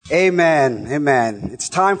Amen. Amen. It's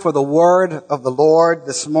time for the word of the Lord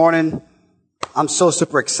this morning. I'm so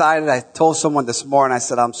super excited. I told someone this morning, I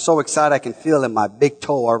said, I'm so excited I can feel it in my big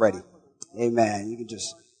toe already. Amen. You can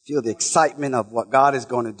just feel the excitement of what God is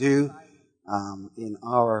going to do in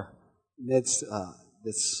our midst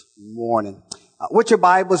this morning. With your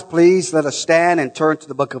Bibles, please let us stand and turn to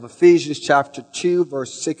the book of Ephesians chapter 2,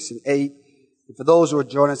 verse 6 and 8. And for those who are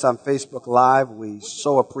joining us on Facebook Live, we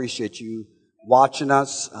so appreciate you watching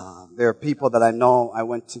us. There are people that I know. I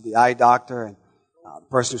went to the eye doctor, and the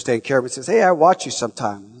person who's taking care of me says, "Hey, I watch you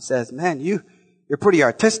sometime." He says, "Man, you're pretty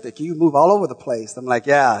artistic. You move all over the place." I'm like,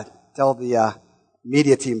 "Yeah, tell the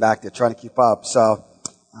media team back there trying to keep up." So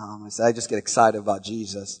I said, I just get excited about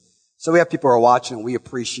Jesus. So we have people who are watching, and we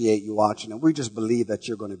appreciate you watching, and we just believe that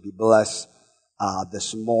you're going to be blessed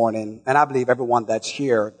this morning. And I believe everyone that's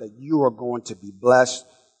here, that you are going to be blessed,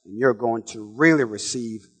 and you're going to really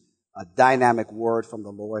receive a dynamic word from the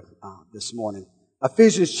Lord this morning.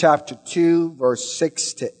 Ephesians chapter 2, verse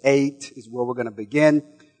 6 to 8 is where we're going to begin.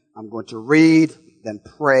 I'm going to read, then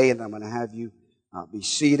pray, and I'm going to have you be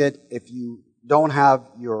seated. If you don't have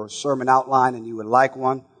your sermon outline and you would like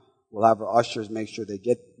one, we'll have our ushers make sure they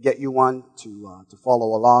get you one to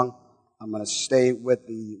follow along. I'm going to stay with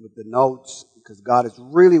the notes because God is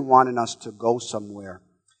really wanting us to go somewhere.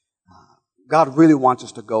 God really wants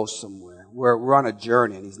us to go somewhere. We're on a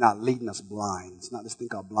journey, and He's not leading us blind. It's not this thing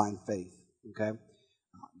called blind faith, okay?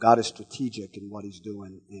 God is strategic in what He's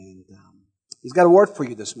doing, and He's got a word for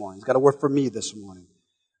you this morning. He's got a word for me this morning.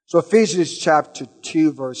 So Ephesians chapter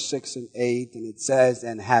 2, verse 6 and 8, and it says,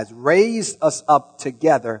 "And has raised us up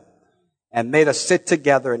together and made us sit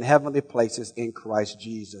together in heavenly places in Christ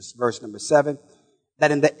Jesus." Verse number 7,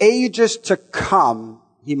 "That in the ages to come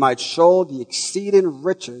He might show the exceeding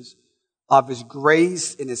riches of His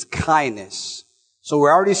grace and His kindness." So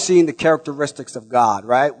we're already seeing the characteristics of God,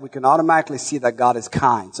 right? We can automatically see that God is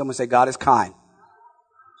kind. Someone say God is kind.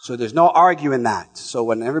 So there's no arguing that. So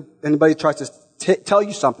when anybody tries to tell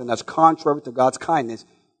you something that's contrary to God's kindness,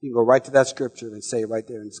 you can go right to that scripture and say right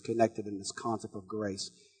there, and it's connected in this concept of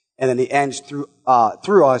grace. And then He ends through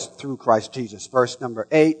us, through Christ Jesus. Verse number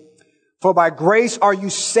 8, "For by grace are you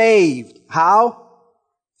saved." How?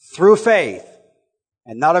 Through faith.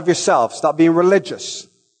 And not of yourself. Stop being religious.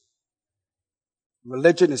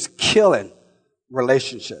 Religion is killing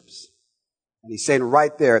relationships. And He's saying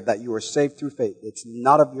right there that you are saved through faith. It's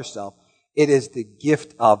not of yourself. It is the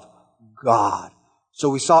gift of God. So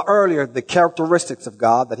we saw earlier the characteristics of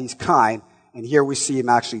God, that He's kind. And here we see Him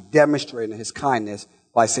actually demonstrating His kindness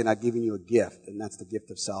by saying, "I've given you a gift." And that's the gift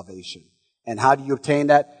of salvation. And how do you obtain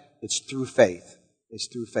that? It's through faith. It's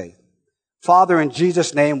through faith. Father, in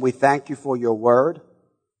Jesus' name, we thank You for Your word.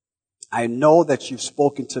 I know that You've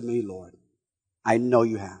spoken to me, Lord. I know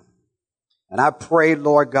You have. And I pray,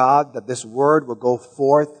 Lord God, that this word will go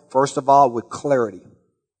forth, first of all, with clarity.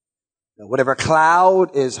 That whatever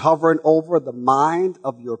cloud is hovering over the mind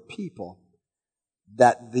of Your people,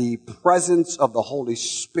 that the presence of the Holy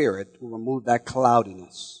Spirit will remove that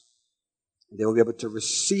cloudiness. And they will be able to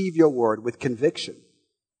receive Your word with conviction.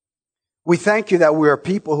 We thank You that we are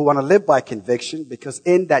people who want to live by conviction, because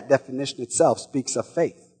in that definition itself speaks of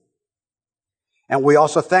faith. And we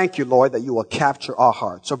also thank You, Lord, that You will capture our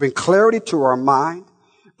hearts. So bring clarity to our mind,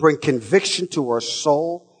 bring conviction to our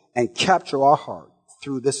soul, and capture our heart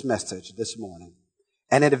through this message this morning.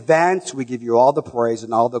 And in advance, we give You all the praise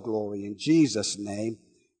and all the glory. In Jesus' name,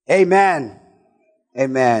 amen.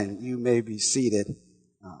 Amen. You may be seated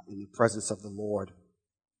in the presence of the Lord.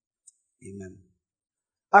 Amen.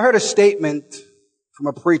 I heard a statement from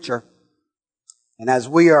a preacher, and as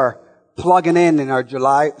we are plugging in our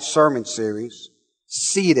July sermon series,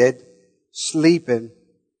 Seated, Sleeping,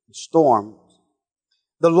 Storms,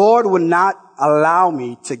 the Lord would not allow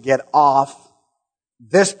me to get off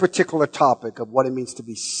this particular topic of what it means to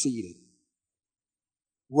be seated.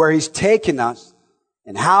 Where He's taken us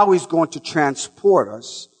and how He's going to transport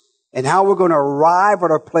us and how we're going to arrive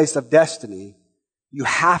at our place of destiny, you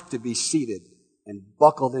have to be seated and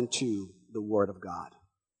buckled into the Word of God.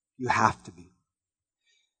 You have to be.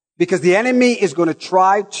 Because the enemy is going to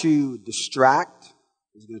try to distract.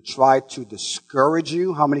 He's going to try to discourage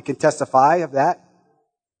you. How many can testify of that?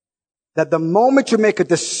 That the moment you make a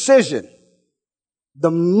decision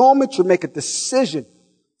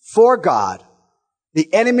for God,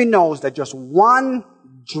 the enemy knows that just one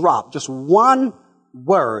drop, just one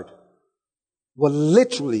word will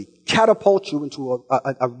literally catapult you into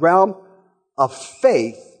a realm of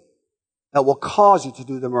faith that will cause you to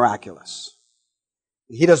do the miraculous.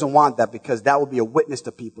 He doesn't want that, because that will be a witness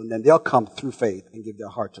to people, and then they'll come through faith and give their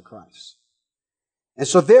heart to Christ. And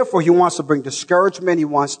so therefore, he wants to bring discouragement. He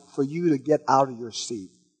wants for you to get out of your seat.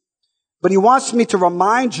 But he wants me to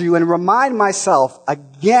remind you and remind myself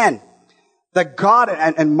again that God,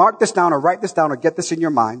 and mark this down or write this down or get this in your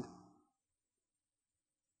mind,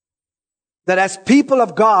 that as people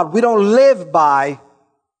of God, we don't live by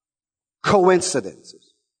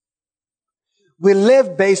coincidences. We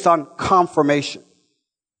live based on confirmation.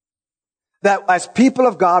 That as people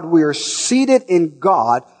of God, we are seated in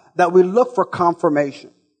God, that we look for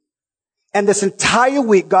confirmation. And this entire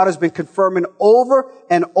week, God has been confirming over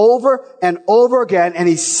and over and over again. And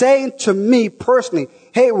he's saying to me personally,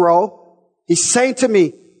 hey, Ro, he's saying to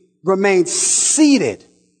me, remain seated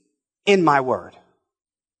in my word.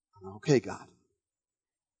 Okay, God.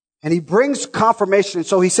 And he brings confirmation.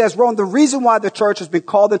 So he says, Rohan, the reason why the church has been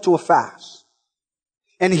called into a fast.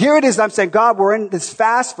 And here it is. I'm saying, God, we're in this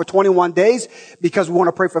fast for 21 days because we want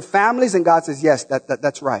to pray for families. And God says, yes,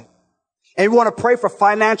 that's right. And we want to pray for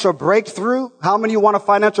financial breakthrough. How many of you want a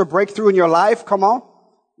financial breakthrough in your life? Come on.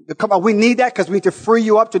 Come on. We need that because we need to free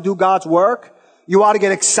you up to do God's work. You ought to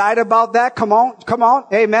get excited about that. Come on. Come on.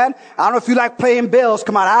 Amen. I don't know if you like paying bills.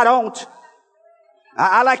 Come on. I don't.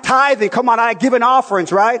 I like tithing. Come on. I like giving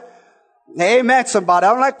offerings, right? Amen, somebody.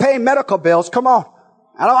 I don't like paying medical bills. Come on.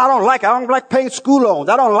 I don't like it. I don't like paying school loans.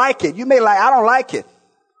 I don't like it. You may like, I don't like it.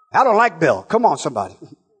 I don't like bill. Come on, somebody.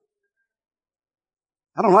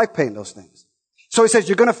 I don't like paying those things. So he says,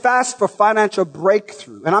 you're going to fast for financial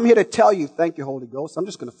breakthrough. And I'm here to tell you, thank you, Holy Ghost. I'm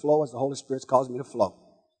just going to flow as the Holy Spirit calls me to flow.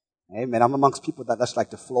 Amen. I'm amongst people that just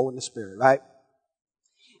like to flow in the Spirit, right?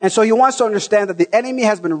 And so he wants to understand that the enemy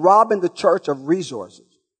has been robbing the church of resources.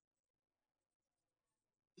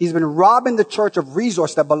 He's been robbing the church of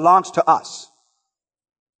resource that belongs to us.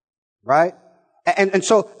 Right? And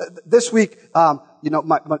so this week, my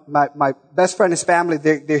best friend and his family,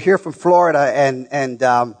 they're here from Florida and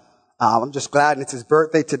I'm just glad it's his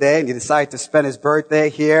birthday today and he decided to spend his birthday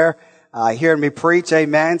here, hearing me preach.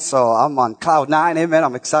 Amen. So I'm on cloud nine. Amen.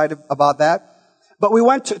 I'm excited about that. But we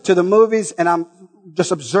went to the movies and I'm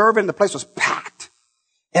just observing the place was packed.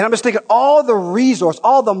 And I'm just thinking all the resource,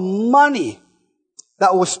 all the money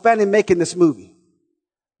that was spent in making this movie.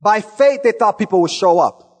 By faith, they thought people would show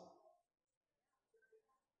up.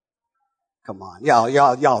 Come on.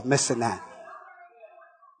 Y'all missing that.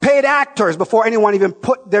 Paid actors before anyone even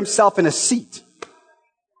put themselves in a seat.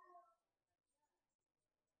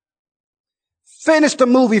 Finished the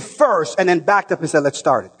movie first and then backed up and said, let's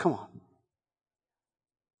start it. Come on.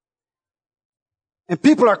 And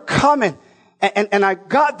people are coming. And I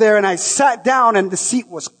got there and I sat down and the seat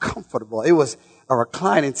was comfortable. It was a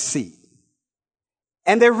reclining seat.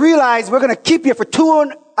 And they realized we're going to keep you for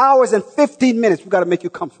 2 hours and 15 minutes. We've got to make you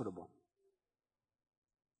comfortable.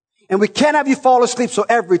 And we can't have you fall asleep. So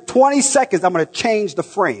every 20 seconds, I'm going to change the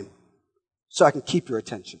frame so I can keep your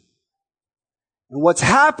attention. And what's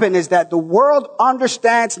happened is that the world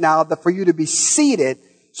understands now that for you to be seated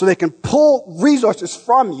so they can pull resources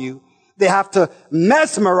from you, they have to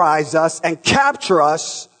mesmerize us and capture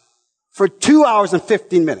us for 2 hours and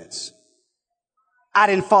 15 minutes. I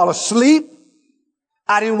didn't fall asleep.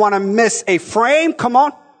 I didn't want to miss a frame. Come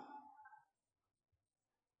on.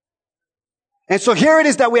 And so here it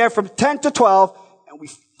is that we have from 10 to 12 and we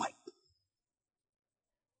fight.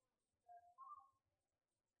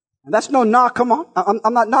 And that's no knock. Come on.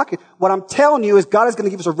 I'm not knocking. What I'm telling you is God is going to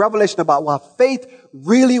give us a revelation about how faith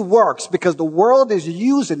really works because the world is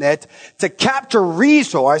using it to capture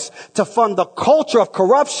resource to fund the culture of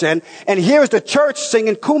corruption. And here's the church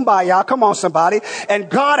singing Kumbaya. Come on, somebody. And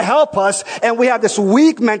God help us. And we have this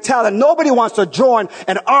weak mentality. Nobody wants to join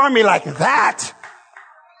an army like that.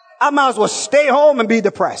 I might as well stay home and be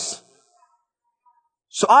depressed.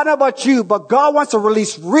 So I don't know about you, but God wants to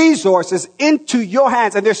release resources into your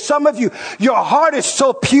hands. And there's some of you, your heart is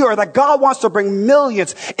so pure that God wants to bring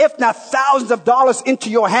millions, if not thousands of dollars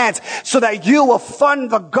into your hands so that you will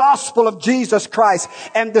fund the gospel of Jesus Christ.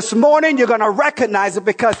 And this morning you're going to recognize it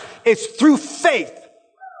because it's through faith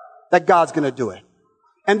that God's going to do it.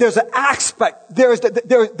 And there's an aspect, there's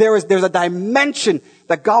a dimension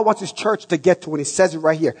that God wants his church to get to when he says it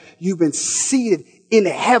right here. You've been seated in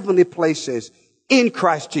heavenly places in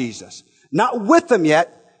Christ Jesus. Not with him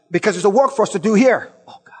yet, because there's a work for us to do here.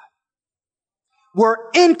 Oh God. We're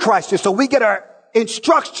in Christ Jesus, so we get our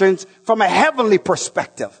instructions from a heavenly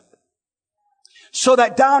perspective. So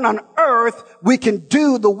that down on earth, we can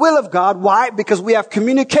do the will of God. Why? Because we have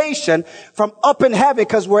communication from up in heaven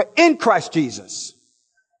because we're in Christ Jesus.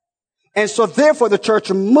 And so therefore the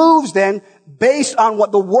church moves then based on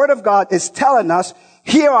what the word of God is telling us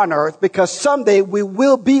here on earth because someday we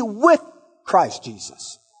will be with Christ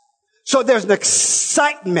Jesus. So there's an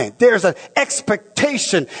excitement. There's an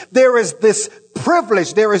expectation. There is this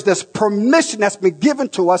privilege. There is this permission that's been given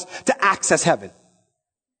to us to access heaven.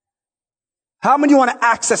 How many want to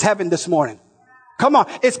access heaven this morning? Come on.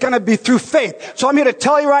 It's going to be through faith. So I'm here to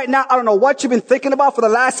tell you right now, I don't know what you've been thinking about for the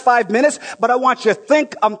last 5 minutes, but I want you to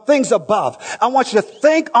think on things above. I want you to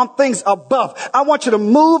think on things above. I want you to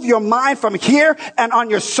move your mind from here and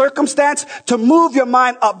on your circumstance to move your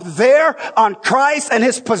mind up there on Christ and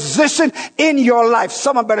his position in your life.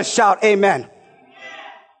 Someone better shout amen.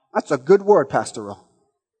 That's a good word, Pastor Rohan.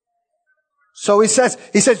 So he says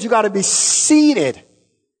you got to be seated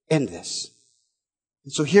in this.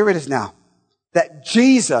 And so here it is now. That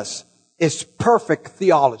Jesus is perfect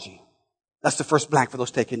theology. That's the first blank for those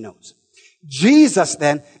taking notes. Jesus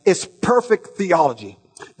then is perfect theology.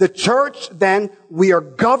 The church then, we are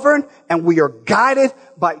governed and we are guided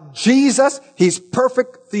by Jesus. He's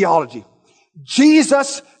perfect theology.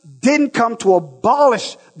 Jesus didn't come to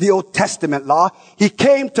abolish the Old Testament law. He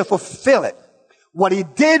came to fulfill it. What he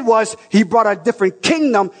did was he brought a different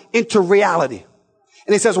kingdom into reality.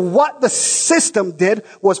 And he says what the system did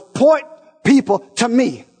was point people to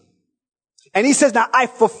me. And he says, now I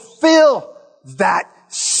fulfill that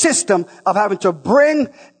system of having to bring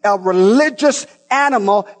a religious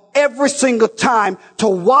animal every single time to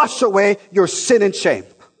wash away your sin and shame.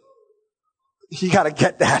 You got to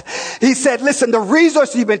get that. He said, listen, the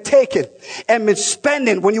resources you've been taking and been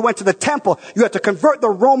spending when you went to the temple, you have to convert the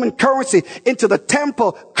Roman currency into the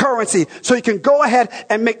temple currency so you can go ahead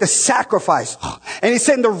and make the sacrifice. And he's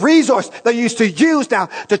saying the resource that you used to use now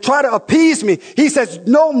to try to appease me, he says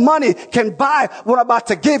no money can buy what I'm about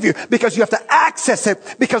to give you because you have to access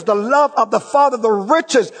it because the love of the Father, the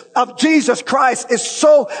riches of Jesus Christ is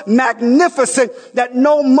so magnificent that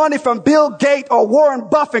no money from Bill Gates or Warren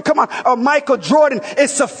Buffett, come on, or Michael Jordan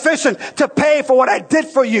is sufficient to pay for what I did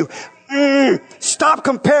for you. Stop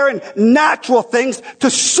comparing natural things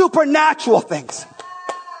to supernatural things.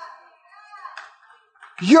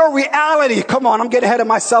 Your reality, come on, I'm getting ahead of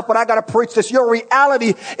myself, but I got to preach this. Your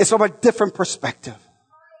reality is from a different perspective.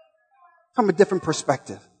 From a different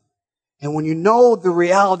perspective. And when you know the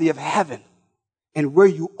reality of heaven and where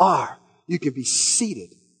you are, you can be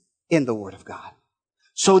seated in the Word of God.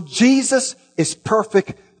 So Jesus is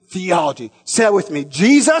perfect theology. Say it with me.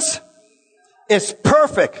 Jesus is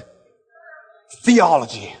perfect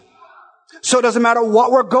theology. So it doesn't matter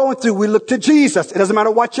what we're going through, we look to Jesus. It doesn't matter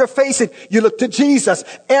what you're facing, you look to Jesus.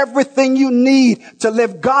 Everything you need to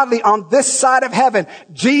live godly on this side of heaven,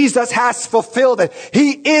 Jesus has fulfilled it.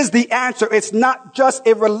 He is the answer. It's not just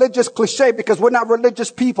a religious cliche because we're not religious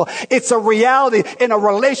people. It's a reality in a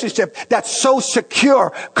relationship that's so secure.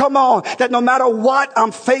 Come on, that no matter what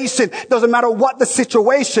I'm facing, doesn't matter what the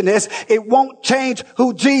situation is, it won't change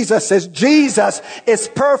who Jesus is. Jesus is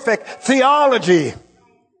perfect theology.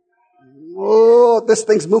 Oh, this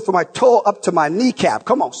thing's moved from my toe up to my kneecap.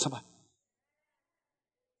 Come on, somebody.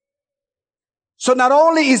 So not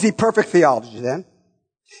only is he perfect theology then,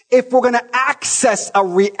 if we're going to access a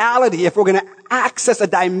reality, if we're going to access a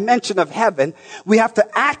dimension of heaven, we have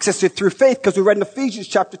to access it through faith because we read in Ephesians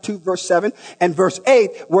chapter 2, verse 7 and verse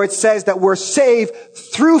 8, where it says that we're saved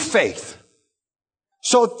through faith.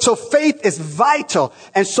 So faith is vital.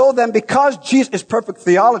 And so then, because Jesus is perfect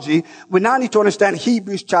theology, we now need to understand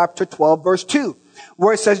Hebrews chapter 12, verse 2,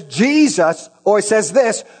 where it says Jesus, or it says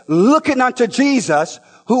this, looking unto Jesus,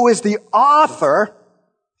 who is the author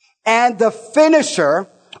and the finisher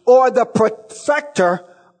or the perfecter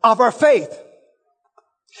of our faith.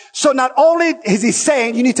 So not only is he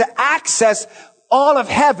saying you need to access all of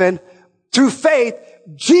heaven through faith,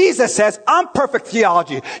 Jesus says, I'm perfect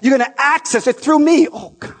theology. You're going to access it through me. Oh,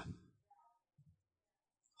 God.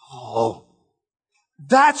 Oh.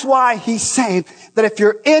 That's why he's saying that if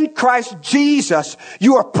you're in Christ Jesus,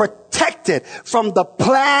 you are protected from the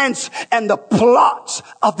plans and the plots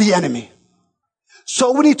of the enemy.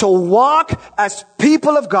 So we need to walk as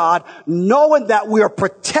people of God, knowing that we are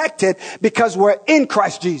protected because we're in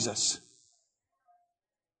Christ Jesus.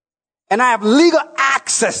 And I have legal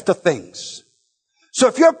access to things. So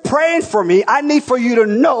if you're praying for me, I need for you to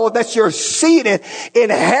know that you're seated in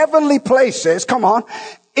heavenly places. Come on.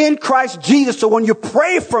 In Christ Jesus. So when you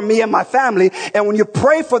pray for me and my family, and when you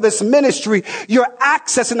pray for this ministry, you're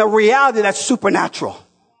accessing a reality that's supernatural.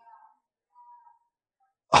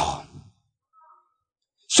 Oh.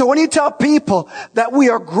 So when you tell people that we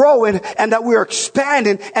are growing and that we are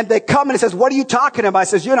expanding, and they come and says, what are you talking about? I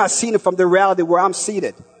says, you're not seeing it from the reality where I'm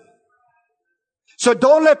seated. So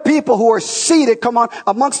don't let people who are seated, come on,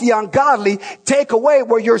 amongst the ungodly, take away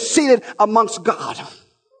where you're seated amongst God.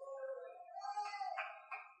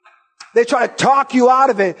 They try to talk you out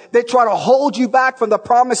of it. They try to hold you back from the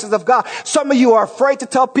promises of God. Some of you are afraid to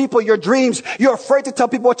tell people your dreams. You're afraid to tell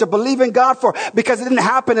people what you believe in God for because it didn't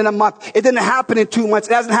happen in a month. It didn't happen in 2 months.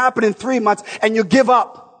 It hasn't happened in 3 months. And you give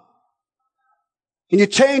up. And you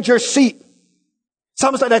change your seat. It's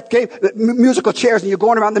almost like that game, musical chairs, and you're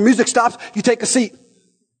going around, the music stops, you take a seat.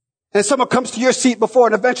 And someone comes to your seat before,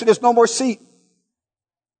 and eventually there's no more seat.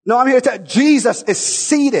 No, I'm here to tell you, Jesus is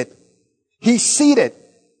seated. He's seated.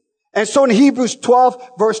 And so in Hebrews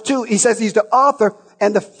 12, verse 2, he says he's the author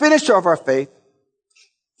and the finisher of our faith.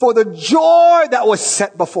 For the joy that was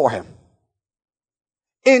set before him,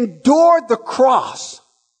 endured the cross,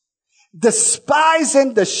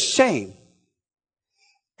 despising the shame.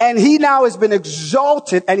 And he now has been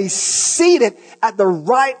exalted and he's seated at the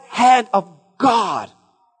right hand of God.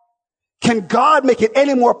 Can God make it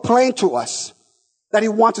any more plain to us that he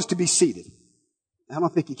wants us to be seated? I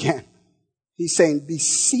don't think he can. He's saying, be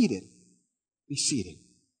seated. Be seated.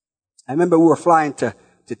 I remember we were flying to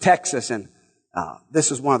Texas, and this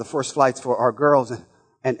was one of the first flights for our girls,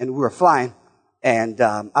 and we were flying, and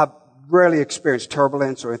I've rarely experienced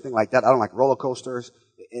turbulence or anything like that. I don't like roller coasters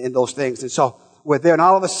and those things. And so we're there, and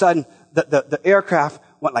all of a sudden, the aircraft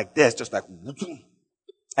went like this, just like,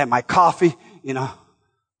 and my coffee,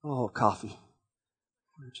 oh, coffee.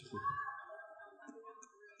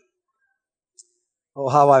 Oh,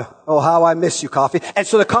 how I miss you, coffee. And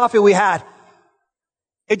so the coffee we had,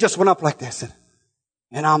 it just went up like this.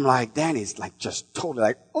 And I'm like, Danny's like just totally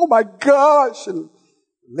like, oh my gosh. And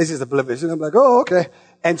Lizzie's oblivious. And I'm like, oh, okay.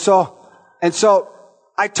 And so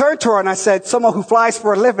I turned to her and I said, someone who flies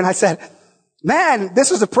for a living, I said, man,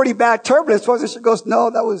 this was a pretty bad turbulence. And she goes, no,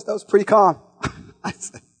 that was pretty calm. I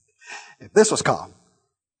said, if this was calm,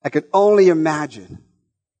 I could only imagine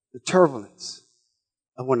the turbulence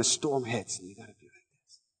of when a storm hits and you got to do like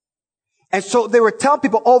this. And so they were telling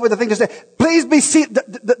people over the thing to say, please be seated.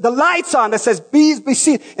 The lights on that says, please be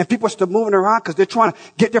seated. And people are still moving around because they're trying to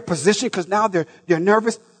get their position because now they're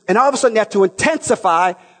nervous. And all of a sudden they have to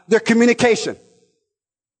intensify their communication.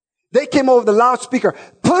 They came over the loudspeaker,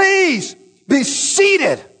 please be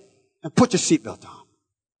seated and put your seatbelt on.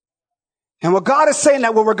 And what God is saying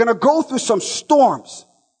that when we're going to go through some storms,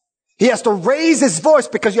 he has to raise his voice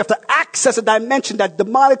because you have to access a dimension that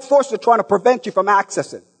demonic forces are trying to prevent you from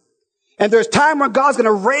accessing. And there's time when God's going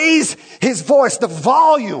to raise his voice, the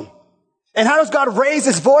volume. And how does God raise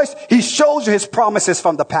his voice? He shows you his promises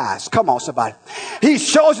from the past. Come on, somebody. He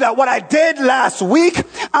shows you that what I did last week,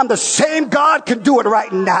 I'm the same God can do it right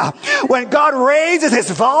now. When God raises his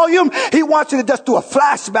volume, he wants you to just do a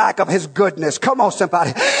flashback of his goodness. Come on,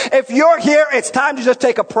 somebody. If you're here, it's time to just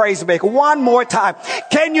take a praise break one more time.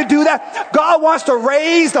 Can you do that? God wants to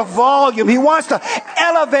raise the volume. He wants to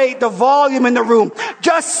elevate the volume in the room.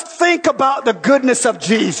 Just think about the goodness of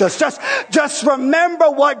Jesus. Just remember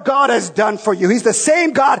what God has done for you. He's the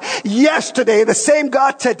same God yesterday, the same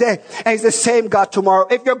God today, and he's the same God tomorrow.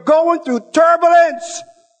 If you're going through turbulence,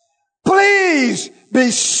 please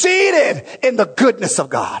be seated in the goodness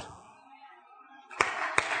of God.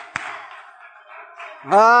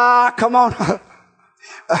 Come on.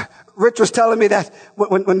 Rich was telling me that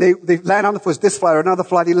when they landed on this flight or another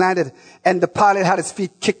flight, he landed and the pilot had his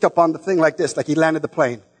feet kicked up on the thing like this, like he landed the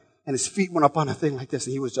plane, and his feet went up on the thing like this,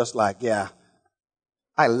 and he was just like, yeah,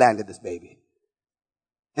 I landed this baby.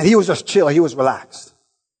 And he was just chill. He was relaxed.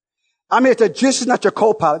 I'm here to Jesus is not your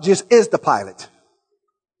co-pilot. Jesus is the pilot.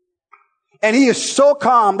 And he is so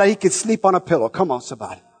calm that he can sleep on a pillow. Come on,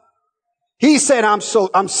 somebody. He said, I'm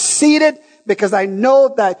seated because I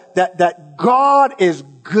know that God is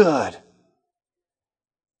good.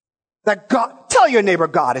 That God, tell your neighbor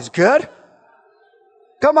God is good.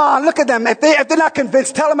 Come on, look at them. If they're not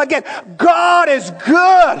convinced, tell them again, God is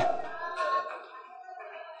good.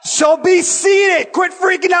 So be seated. Quit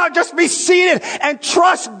freaking out. Just be seated and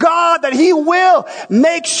trust God that he will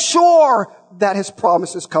make sure that his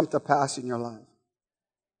promises come to pass in your life.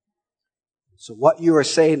 So what you are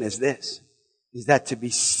saying is this, is that to be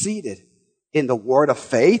seated in the word of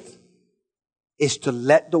faith is to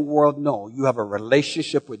let the world know you have a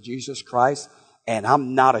relationship with Jesus Christ, and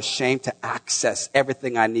I'm not ashamed to access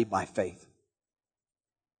everything I need by faith.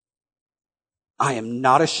 I am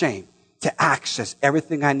not ashamed to access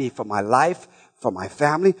everything I need for my life, for my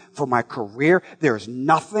family, for my career. There is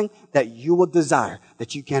nothing that you will desire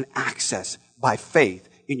that you can access by faith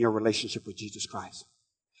in your relationship with Jesus Christ.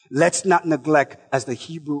 Let's not neglect, as the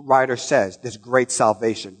Hebrew writer says, this great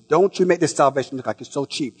salvation. Don't you make this salvation look like it's so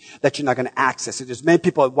cheap that you're not going to access it. There's many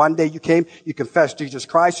people, one day you came, you confessed Jesus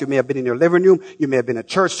Christ, you may have been in your living room, you may have been at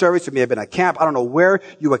church service, you may have been at camp, I don't know where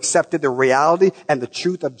you accepted the reality and the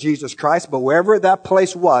truth of Jesus Christ, but wherever that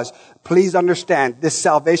place was, please understand, this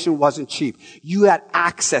salvation wasn't cheap. You had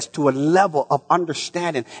access to a level of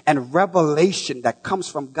understanding and revelation that comes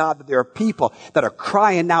from God, that there are people that are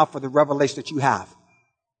crying out for the revelation that you have.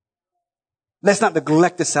 Let's not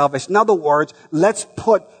neglect the salvation. In other words, let's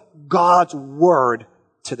put God's word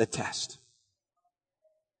to the test.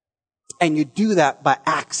 And you do that by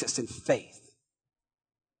accessing faith.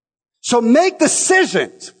 So make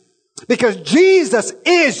decisions, because Jesus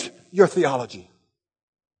is your theology.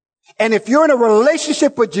 And if you're in a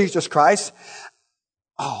relationship with Jesus Christ,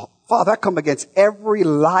 oh, Father, I come against every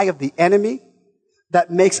lie of the enemy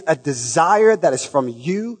that makes a desire that is from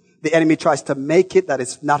you. The enemy tries to make it that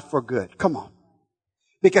it's not for good. Come on.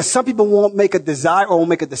 Because some people won't make a desire or won't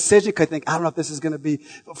make a decision because they think, I don't know if this is going to be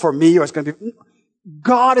for me or it's going to be.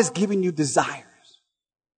 God is giving you desires.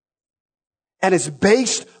 And it's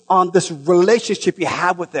based on this relationship you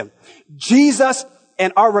have with Him. Jesus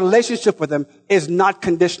and our relationship with Him is not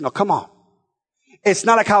conditional. Come on. It's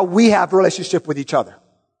not like how we have a relationship with each other.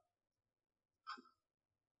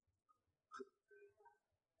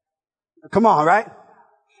 Come on, right?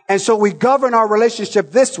 And so we govern our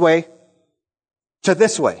relationship this way to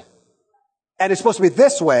this way. And it's supposed to be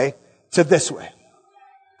this way to this way.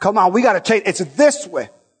 Come on, we got to change. It's this way.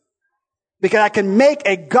 Because I can make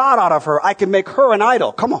a God out of her. I can make her an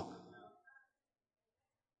idol. Come on.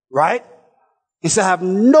 Right? He said, I have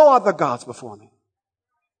no other gods before me.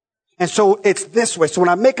 And so it's this way. So when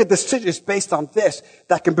I make a decision, it's based on this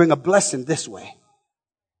that can bring a blessing this way.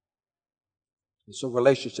 And so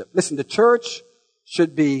relationship. Listen, the church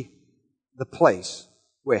should be the place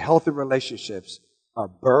where healthy relationships are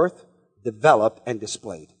birthed, developed, and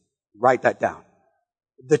displayed. Write that down.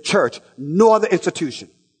 The church, no other institution.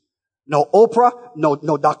 No Oprah, no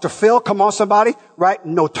Dr. Phil, come on somebody, right?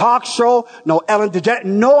 No talk show, no Ellen DeGeneres,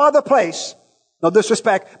 no other place, no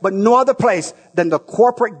disrespect, but no other place than the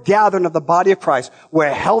corporate gathering of the body of Christ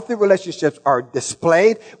where healthy relationships are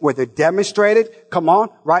displayed, where they're demonstrated, come on,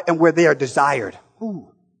 right? And where they are desired. Ooh.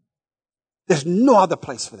 There's no other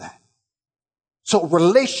place for that. So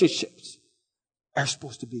relationships are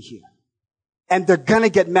supposed to be here. And they're going to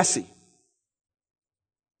get messy.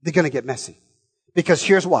 They're going to get messy. Because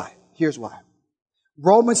here's why. Here's why.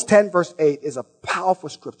 Romans 10 verse 8 is a powerful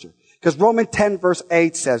scripture. Because Romans 10 verse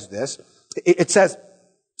 8 says this. It says,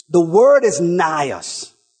 the word is nigh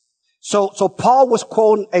us. So Paul was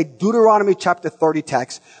quoting a Deuteronomy chapter 30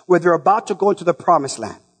 text where they're about to go into the promised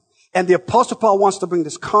land. And the Apostle Paul wants to bring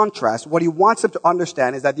this contrast. What he wants them to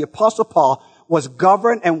understand is that the Apostle Paul was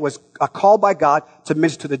governed and was called by God to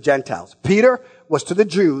minister to the Gentiles. Peter was to the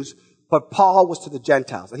Jews, but Paul was to the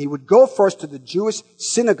Gentiles. And he would go first to the Jewish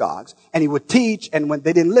synagogues, and he would teach, and when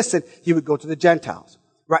they didn't listen, he would go to the Gentiles.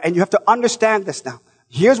 Right? And you have to understand this now.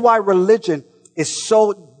 Here's why religion is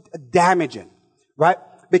so damaging. Right?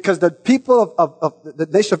 Because the people of the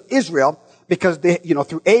nation of Israel, because they,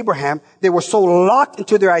 through Abraham, they were so locked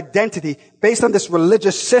into their identity based on this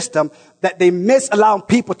religious system that they missed allowing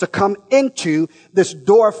people to come into this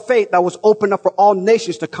door of faith that was opened up for all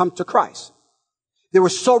nations to come to Christ. They were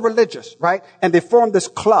so religious, right? And they formed this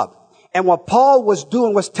club. And what Paul was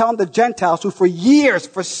doing was telling the Gentiles who for years,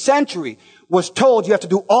 for centuries, was told you have to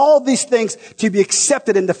do all these things to be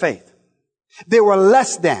accepted in the faith. They were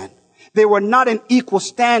less than. They were not in equal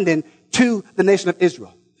standing to the nation of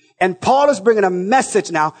Israel. And Paul is bringing a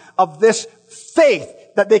message now of this faith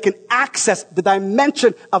that they can access the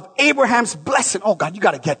dimension of Abraham's blessing. Oh God, you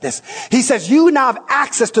got to get this. He says you now have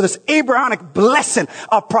access to this Abrahamic blessing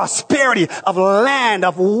of prosperity, of land,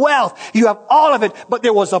 of wealth. You have all of it, but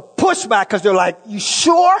there was a pushback because they're like, you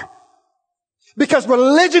sure? Because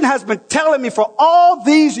religion has been telling me for all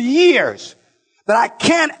these years that I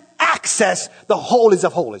can't access the holies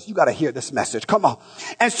of holies. You got to hear this message. Come on.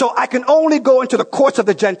 And so I can only go into the courts of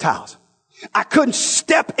the Gentiles. I couldn't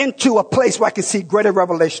step into a place where I could see greater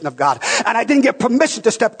revelation of God. And I didn't get permission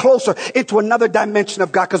to step closer into another dimension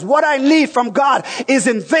of God. Because what I need from God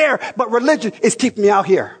isn't there, but religion is keeping me out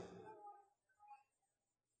here.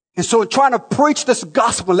 And so in trying to preach this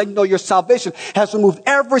gospel, let you know your salvation has removed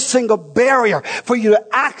every single barrier for you to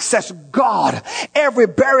access God. Every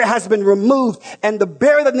barrier has been removed. And the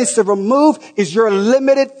barrier that needs to be removed is your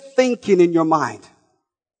limited thinking in your mind.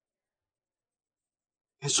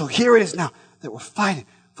 And so here it is now that we're fighting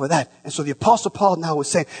for that. And so the Apostle Paul now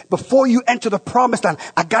was saying, before you enter the promised land,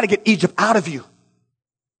 I got to get Egypt out of you.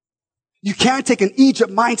 You can't take an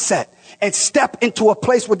Egypt mindset and step into a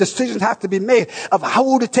place where decisions have to be made of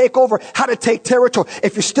how to take over, how to take territory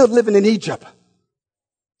if you're still living in Egypt.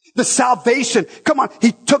 The salvation, come on,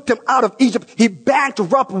 he took them out of Egypt. He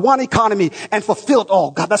bankrupted one economy and fulfilled,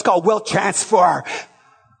 oh God, that's called wealth transfer.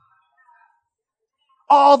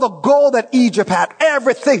 All the gold that Egypt had,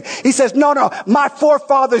 everything. He says, no, my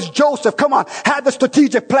forefathers, Joseph, come on, had the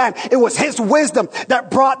strategic plan. It was his wisdom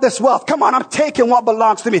that brought this wealth. Come on, I'm taking what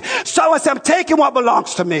belongs to me. Someone said, I'm taking what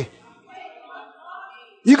belongs to me.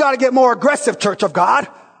 You got to get more aggressive, Church of God.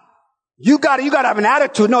 You got to have an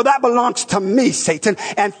attitude. No, that belongs to me, Satan.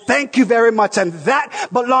 And thank you very much. And that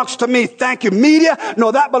belongs to me. Thank you. Media.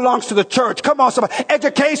 No, that belongs to the church. Come on, somebody.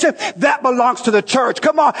 Education. That belongs to the church.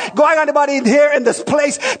 Come on. Do I got anybody in here in this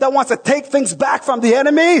place that wants to take things back from the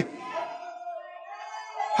enemy?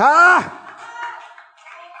 Huh?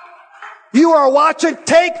 You are watching.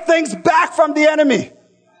 Take things back from the enemy.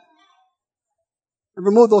 And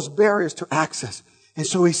remove those barriers to access. And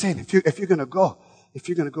so he's saying, if you're going to go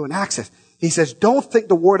and access, he says, don't think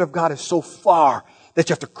the word of God is so far that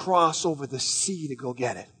you have to cross over the sea to go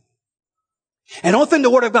get it. And don't think the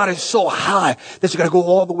word of God is so high that you got to go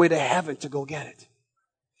all the way to heaven to go get it.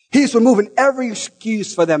 He's removing every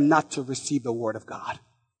excuse for them not to receive the word of God.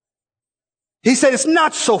 He said, it's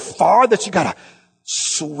not so far that you got to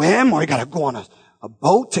swim or you got to go on a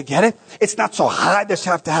boat to get it. It's not so high that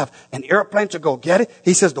you have to have an airplane to go get it.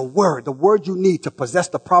 He says the word you need to possess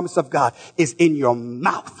the promise of God is in your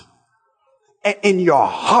mouth and in your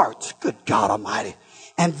heart. Good God Almighty.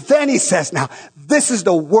 And then he says, now, this is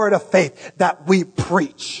the word of faith that we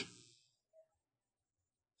preach.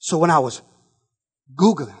 So when I was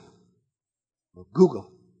Google,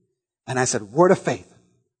 and I said, word of faith,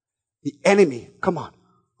 the enemy, come on,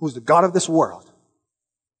 who's the God of this world,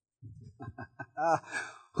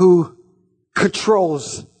 who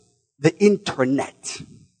controls the internet.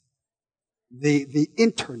 The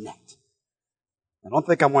internet. I don't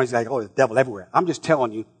think I'm one of these guys, oh, there's the devil everywhere. I'm just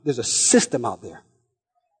telling you, there's a system out there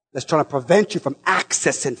that's trying to prevent you from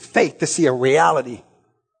accessing faith to see a reality.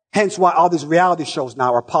 Hence why all these reality shows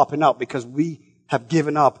now are popping up, because we have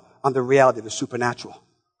given up on the reality of the supernatural.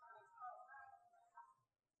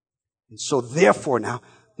 And so therefore now,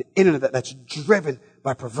 the internet that's driven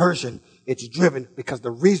by perversion, it's driven because the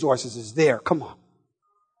resources is there. Come on.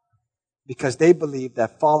 Because they believe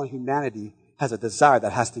that fallen humanity has a desire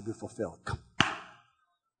that has to be fulfilled. Come.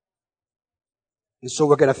 And so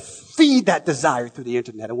we're going to feed that desire through the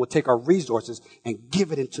internet, and we'll take our resources and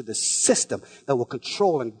give it into the system that will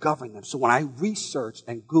control and govern them. So when I researched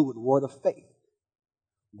and Googled word of faith,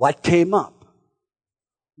 what came up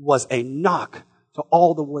was a knock to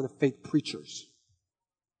all the word of faith preachers.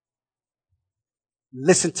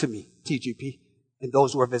 Listen to me, TGP, and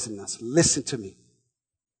those who are visiting us. Listen to me.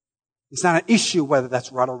 It's not an issue whether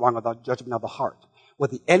that's right or wrong or the judgment of the heart. What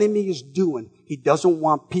the enemy is doing, he doesn't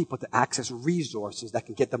want people to access resources that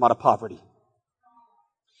can get them out of poverty.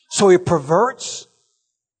 So he perverts.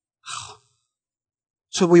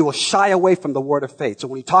 So we will shy away from the word of faith. So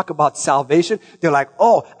when you talk about salvation, they're like,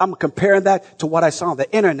 oh, I'm comparing that to what I saw on the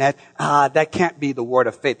internet. That can't be the word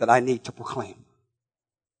of faith that I need to proclaim.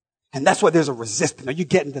 And that's why there's a resistance. Are you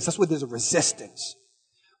getting this? That's why there's a resistance.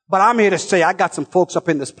 But I'm here to say, I got some folks up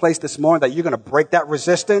in this place this morning that you're going to break that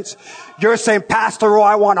resistance. You're saying, Pastor Roy,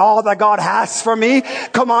 I want all that God has for me.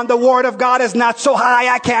 Come on, the word of God is not so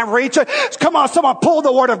high I can't reach it. Come on, someone pull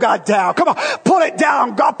the word of God down. Come on, pull it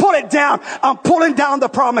down. God, pull it down. I'm pulling down the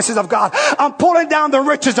promises of God. I'm pulling down the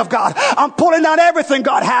riches of God. I'm pulling down everything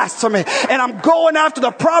God has for me. And I'm going after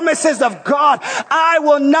the promises of God. I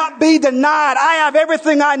will not be denied. I have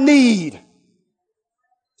everything I need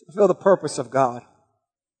to fulfill the purpose of God.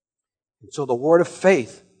 And so the word of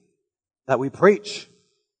faith that we preach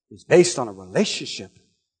is based on a relationship,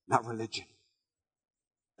 not religion.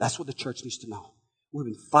 That's what the church needs to know. We've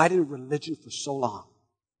been fighting religion for so long.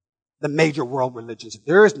 The major world religions.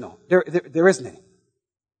 There isn't any.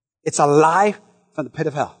 It's a lie from the pit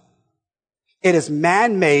of hell. It is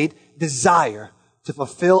man-made desire to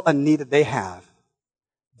fulfill a need that they have.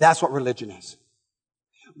 That's what religion is.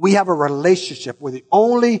 We have a relationship where the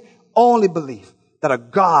only belief that a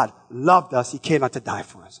God loved us, he came out to die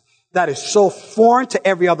for us. That is so foreign to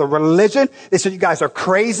every other religion. They said, you guys are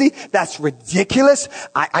crazy. That's ridiculous.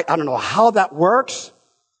 I don't know how that works.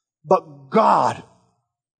 But God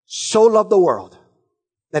so loved the world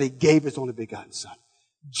that he gave his only begotten son.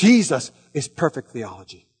 Jesus is perfect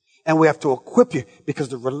theology. And we have to equip you, because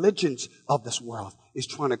the religions of this world is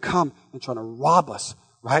trying to come and trying to rob us,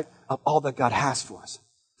 right, of all that God has for us.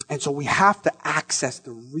 And so we have to access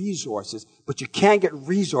the resources, but you can't get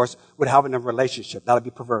resource without having a relationship. That'll be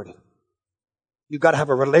perverted. You got to have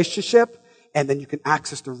a relationship, and then you can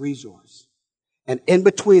access the resource. And in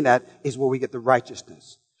between that is where we get the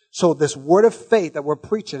righteousness. So this word of faith that we're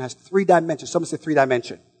preaching has 3 dimensions. Someone say 3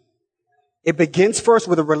 dimension. It begins first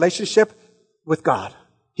with a relationship with God.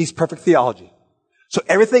 He's perfect theology. So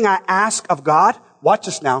everything I ask of God, watch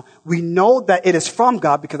this now, we know that it is from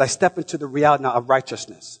God because I step into the reality now of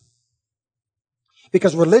righteousness.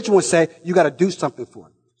 Because religion would say, you got to do something for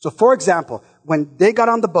it. So for example, when they got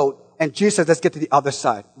on the boat and Jesus said, let's get to the other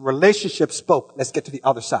side. Relationship spoke, let's get to the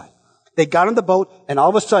other side. They got on the boat, and all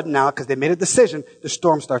of a sudden now, because they made a decision, the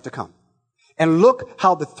storm started to come. And look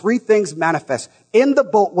how the 3 things manifest. In the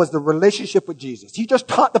boat was the relationship with Jesus. He just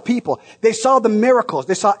taught the people. They saw the miracles.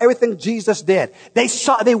 They saw everything Jesus did.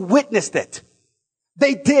 They witnessed it.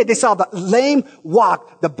 They did. They saw the lame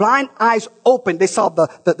walk, the blind eyes open. They saw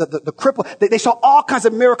the cripple. They saw all kinds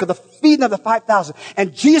of miracles, the feeding of the 5,000.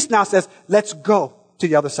 And Jesus now says, let's go to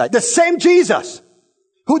the other side. The same Jesus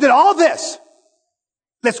who did all this.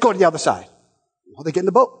 Let's go to the other side. Well, they get in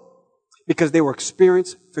the boat because they were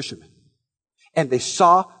experienced fishermen. And they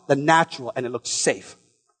saw the natural and it looked safe.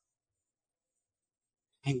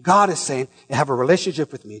 And God is saying, you have a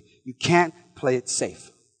relationship with me. You can't play it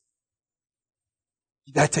safe.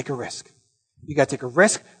 You got to take a risk. You got to take a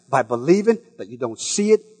risk by believing that you don't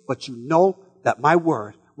see it, but you know that my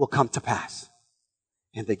word will come to pass.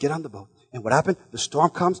 And they get on the boat. And what happened? The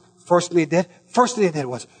storm comes. First thing they did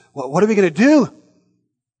was, well, what are we going to do?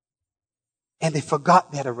 And they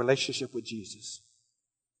forgot they had a relationship with Jesus.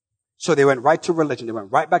 So they went right to religion. They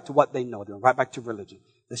went right back to what they know. They went right back to religion.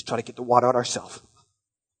 Let's try to get the water out ourselves.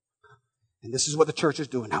 And this is what the church is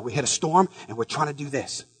doing now. We hit a storm and we're trying to do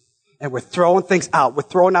this. And we're throwing things out. We're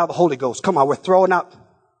throwing out the Holy Ghost. Come on, we're throwing out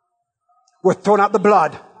the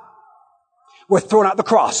blood. We're throwing out the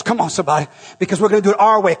cross. Come on, somebody. Because we're going to do it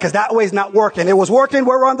our way, because that way is not working. It was working.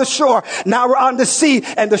 We're on the shore. Now we're on the sea,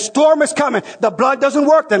 and the storm is coming. The blood doesn't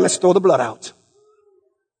work. Then let's throw the blood out.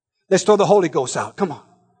 Let's throw the Holy Ghost out. Come on.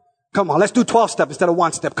 Come on. Let's do 12 steps instead of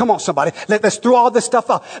 1 step. Come on, somebody. Let's throw all this stuff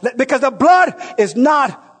out. Because the blood is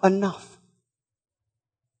not enough.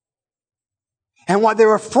 And what they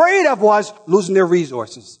were afraid of was losing their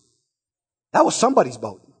resources. That was somebody's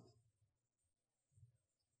boat.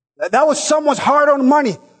 That was someone's hard-earned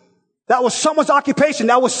money. That was someone's occupation.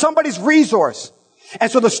 That was somebody's resource.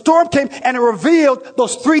 And so the storm came and it revealed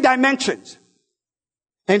those 3 dimensions.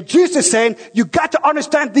 And Jesus is saying, you got to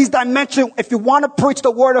understand these dimensions if you want to preach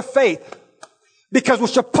the word of faith. Because we're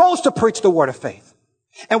supposed to preach the word of faith.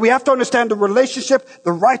 And we have to understand the relationship,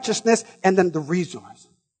 the righteousness, and then the resource.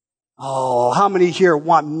 Oh, how many here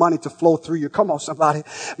want money to flow through you? Come on, somebody.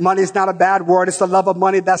 Money is not a bad word. It's the love of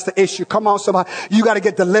money. That's the issue. Come on, somebody. You got to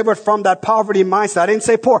get delivered from that poverty mindset. I didn't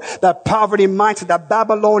say poor. That poverty mindset, that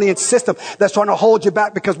Babylonian system that's trying to hold you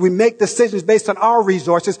back because we make decisions based on our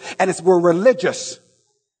resources and we're religious.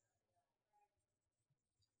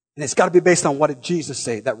 And it's got to be based on what did Jesus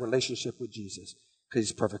say, that relationship with Jesus, because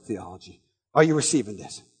he's perfect theology. Are you receiving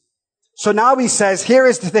this? So now he says, here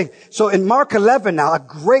is the thing. So in Mark 11 now, a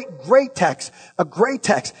great text.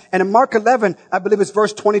 And in Mark 11, I believe it's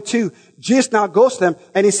verse 22, Jesus now goes to them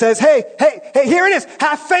and he says, hey, here it is.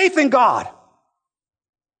 Have faith in God.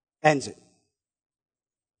 Ends it.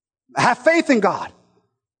 Have faith in God.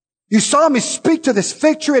 You saw me speak to this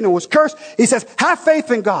fig tree and it was cursed. He says, have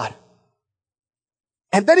faith in God.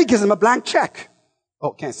 And then he gives them a blank check.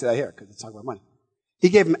 Oh, can't say that here because it's talking about money. He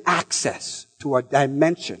gave them access to a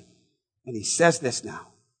dimension. And he says this now.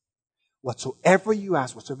 Whatsoever you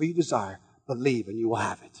ask, whatsoever you desire, believe and you will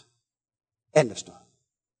have it. End of story.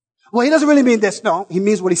 Well, he doesn't really mean this. No, he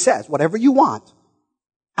means what he says. Whatever you want,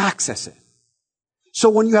 access it. So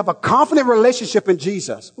when you have a confident relationship in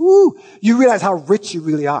Jesus, you realize how rich you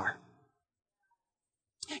really are.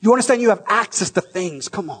 You understand you have access to things.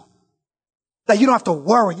 Come on. That you don't have to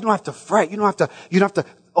worry. You don't have to fret. You don't have to,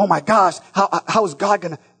 oh my gosh, how is God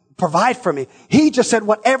going to provide for me? He just said,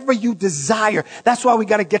 whatever you desire. That's why we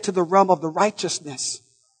got to get to the realm of the righteousness.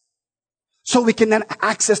 So we can then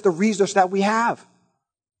access the resource that we have.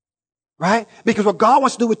 Right? Because what God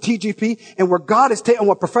wants to do with TGP and where God is taking,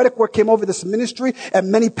 what prophetic word came over this ministry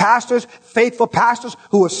and many pastors, faithful pastors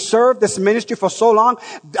who have served this ministry for so long,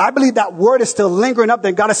 I believe that word is still lingering up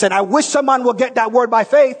there. God has said, I wish someone will get that word by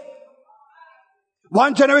faith.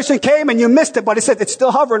 One generation came and you missed it, but he said, it's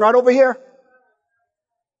still hovering right over here.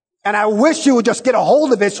 And I wish you would just get a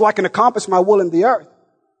hold of it so I can accomplish my will in the earth.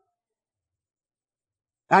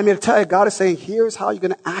 And I'm here to tell you, God is saying, here's how you're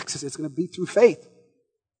going to access it. It's going to be through faith.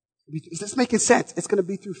 Is this making sense? It's going to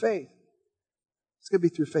be through faith. It's going to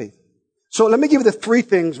be through faith. So let me give you the 3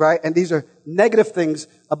 things, right? And these are negative things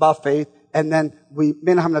about faith. and then we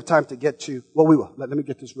may not have enough time to get to, well, we will. Let me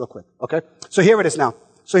get this real quick, okay? So here it is now.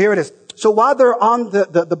 So here it is. So while they're on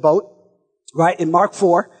the boat, right, in Mark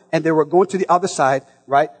 4, and they were going to the other side,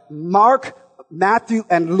 right, Mark, Matthew,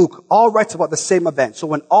 and Luke all writes about the same event. So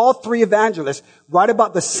when all three evangelists write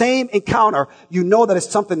about the same encounter, you know that it's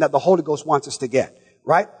something that the Holy Ghost wants us to get,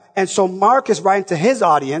 right? And so Mark is writing to his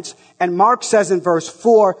audience, and Mark says in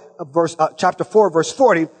chapter 4, verse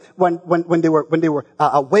 40, when they were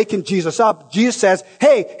waking Jesus up, Jesus says,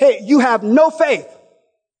 hey, you have no faith.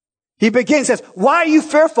 He begins, says, why are you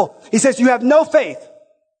fearful? He says, you have no faith.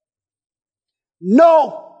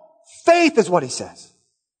 No faith is what he says.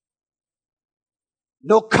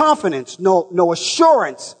 No confidence, no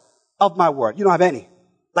assurance of my word. You don't have any.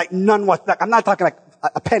 Like none I'm not talking like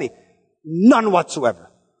a penny. None whatsoever.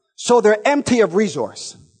 So they're empty of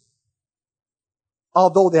resource.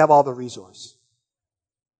 Although they have all the resource.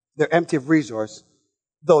 They're empty of resource,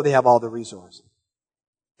 though they have all the resource.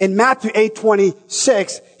 In Matthew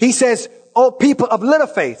 8:26, he says, "O people of little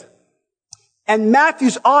faith." And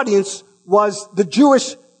Matthew's audience was the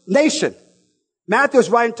Jewish nation. Matthew is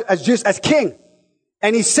writing as king.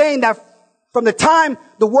 And he's saying that from the time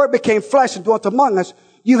the word became flesh and dwelt among us,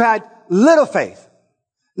 you had little faith.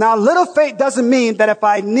 Now, little faith doesn't mean that if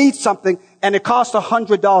I need something and it costs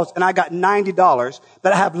 $100 and I got $90,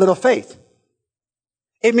 that I have little faith.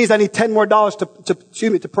 It means I need $10 more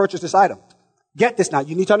to purchase this item. Get this now.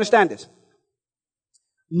 You need to understand this.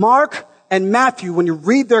 Mark and Matthew, when you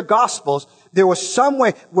read their gospels, there was some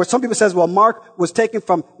way where some people says, well, Mark was taken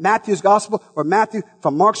from Matthew's gospel or Matthew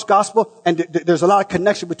from Mark's gospel, and there's a lot of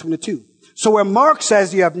connection between the two. So where Mark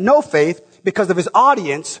says you have no faith because of his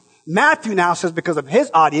audience, Matthew now says because of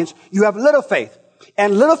his audience, you have little faith.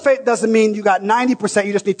 And little faith doesn't mean you got 90%,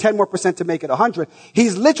 you just need 10 more percent to make it 100.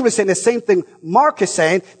 He's literally saying the same thing Mark is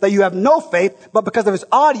saying, that you have no faith, but because of his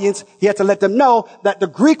audience, he had to let them know that the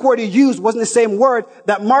Greek word he used wasn't the same word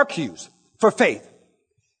that Mark used for faith.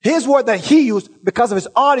 His word that he used because of his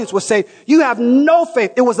audience was saying, you have no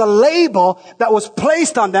faith. It was a label that was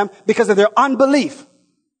placed on them because of their unbelief.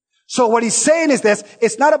 So what he's saying is this,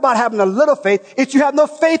 it's not about having a little faith, it's you have no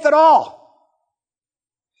faith at all.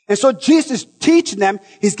 And so Jesus is teaching them,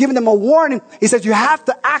 he's giving them a warning. He says you have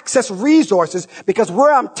to access resources because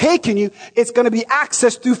where I'm taking you, it's going to be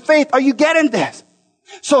access through faith. Are you getting this?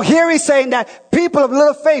 So here he's saying that people of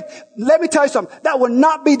little faith, let me tell you something, that will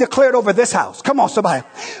not be declared over this house. Come on, somebody.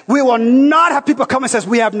 We will not have people come and says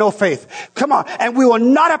we have no faith. Come on. And we will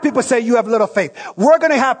not have people say you have little faith. We're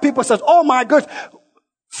going to have people says, oh my goodness,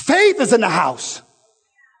 faith is in the house.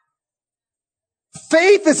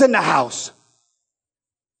 Faith is in the house.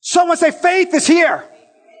 Someone say faith is here.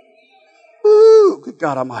 Ooh, good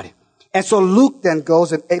God Almighty. And so Luke then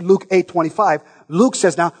goes in Luke 8:25. Luke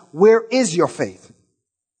says now, where is your faith?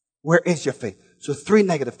 Where is your faith? So 3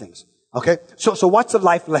 negative things. Okay. So what's the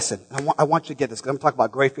life lesson? I want you to get this because I'm going to talk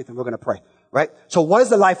about great faith and we're going to pray. Right. So what is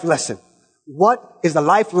the life lesson? What is the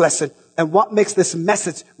life lesson and what makes this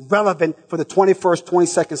message relevant for the 21st,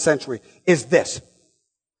 22nd century is this.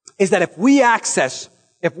 Is that if we access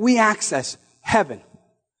heaven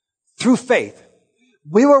through faith,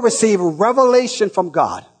 we will receive a revelation from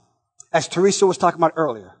God, as Teresa was talking about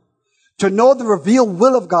earlier, to know the revealed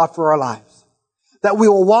will of God for our lives. That we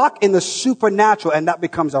will walk in the supernatural and that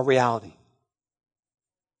becomes our reality.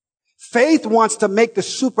 Faith wants to make the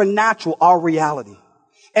supernatural our reality.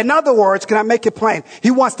 In other words, can I make it plain?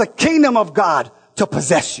 He wants the kingdom of God to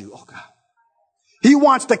possess you. Oh God. He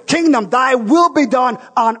wants the kingdom, thy will be done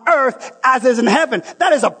on earth as is in heaven.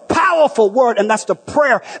 That is a powerful word, and that's the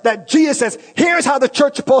prayer that Jesus says, here's how the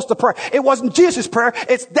church is supposed to pray. It wasn't Jesus' prayer,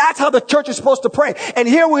 that's how the church is supposed to pray. And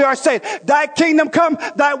here we are saying, thy kingdom come,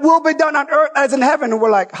 thy will be done on earth as in heaven. And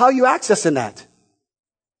we're like, how are you accessing that?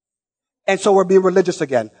 And so we're being religious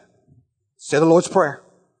again. Say the Lord's Prayer.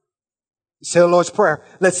 Say the Lord's Prayer.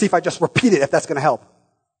 Let's see if I just repeat it, if that's going to help.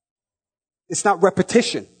 It's not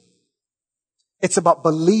repetition. It's about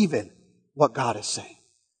believing what God is saying,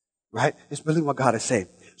 right? It's believing what God is saying.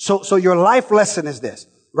 So your life lesson is this,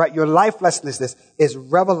 right? Your life lesson is this, is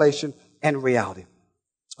revelation and reality.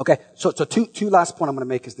 Okay. So two last point I'm going to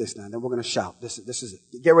make is this now, and then we're going to shout. This is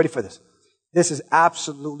it. Get ready for this. This is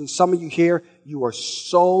absolutely, some of you here, you are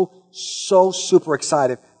so super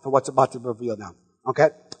excited for what's about to be revealed now. Okay.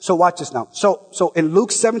 So watch this now. So in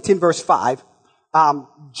Luke 17 verse 5,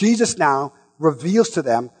 Jesus now reveals to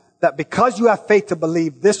them that because you have faith to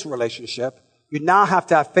believe this relationship, you now have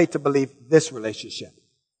to have faith to believe this relationship.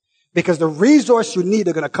 Because the resource you need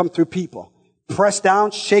are going to come through people. Pressed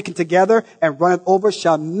down, shaken together, and run it over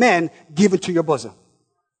shall men give into your bosom.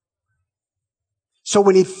 So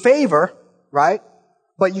we need favor, right?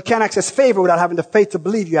 But you can't access favor without having the faith to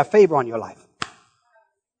believe you have favor on your life.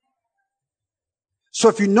 So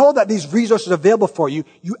if you know that these resources are available for you,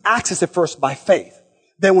 you access it first by faith.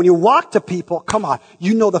 Then when you walk to people, come on,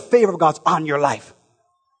 you know the favor of God's on your life.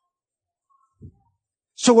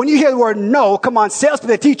 So when you hear the word no, come on, salespeople,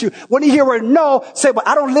 they teach you. When you hear the word no, say, well,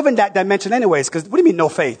 I don't live in that dimension anyways. Because what do you mean no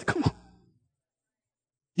faith? Come on.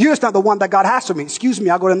 You're just not the one that God has for me. Excuse me,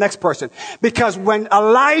 I'll go to the next person. Because when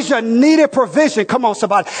Elijah needed provision, come on,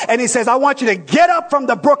 somebody, and he says, I want you to get up from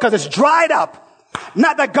the brook because it's dried up.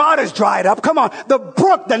 Not that God has dried up. Come on. The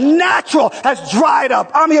brook, the natural has dried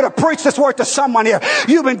up. I'm here to preach this word to someone here.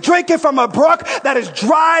 You've been drinking from a brook that is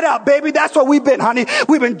dried up, baby. That's what we've been, honey.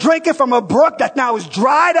 We've been drinking from a brook that now is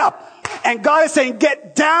dried up. And God is saying,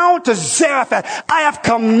 get down to Zarephath. I have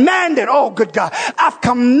commanded, oh good God, I've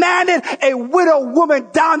commanded a widow woman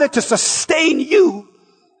down there to sustain you.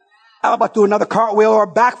 I'm about to do another cartwheel or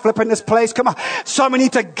a backflip in this place. Come on. Some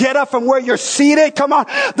need to get up from where you're seated. Come on.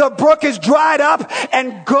 The brook is dried up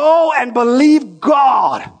and go and believe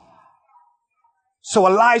God. So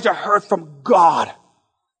Elijah heard from God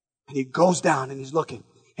and he goes down and he's looking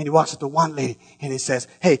and he walks up to one lady and he says,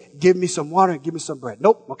 hey, give me some water and give me some bread.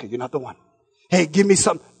 Nope. Okay. You're not the one. Hey, give me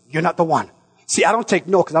some. You're not the one. See, I don't take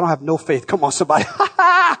no because I don't have no faith. Come on, somebody.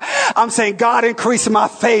 I'm saying, God, increase my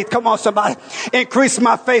faith. Come on, somebody. Increase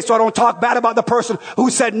my faith so I don't talk bad about the person who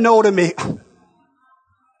said no to me.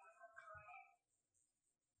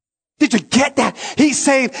 Did you get that? He's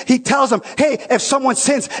saying, he tells them, hey, if someone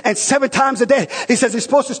sins and 7 times a day, he says he's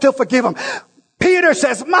supposed to still forgive them. Peter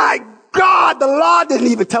says, my God, the law didn't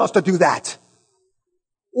even tell us to do that.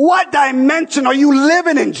 What dimension are you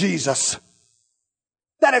living in, Jesus?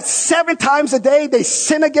 That if 7 times a day they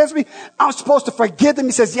sin against me, I'm supposed to forgive them.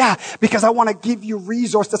 He says, yeah, because I want to give you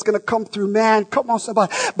resource that's going to come through man. Come on,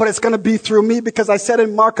 somebody. But it's going to be through me because I said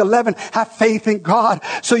in Mark 11, have faith in God.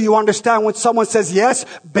 So you understand when someone says yes,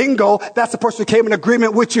 bingo, that's the person who came in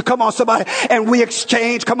agreement with you. Come on, somebody. And we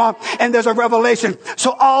exchange. Come on. And there's a revelation.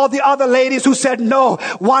 So all the other ladies who said no,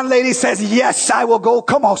 one lady says, yes, I will go.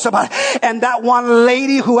 Come on, somebody. And that one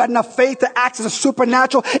lady who had enough faith to act as a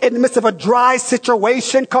supernatural in the midst of a dry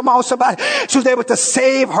situation. Come on, somebody. She was able to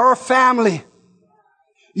save her family.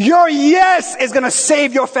 Your yes is going to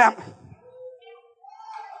save your family.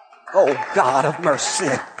 Oh, God of mercy.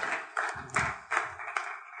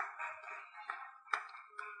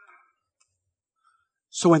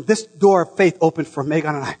 So when this door of faith opened for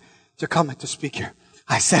Meggon and I to come and to speak here,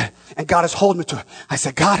 I said, and God has holding me to it. I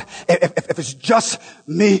said, God, if it's just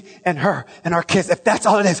me and her and our kids, if that's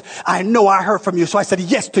all it is, I know I heard from you. So I said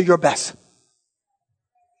yes to your best.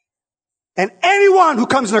 And anyone who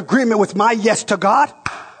comes in agreement with my yes to God,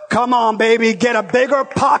 come on, baby, get a bigger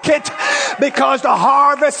pocket because the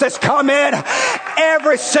harvest is coming.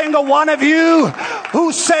 Every single one of you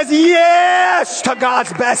who says yes to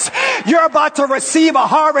God's best, you're about to receive a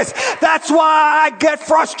harvest. That's why I get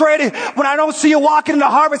frustrated when I don't see you walking in the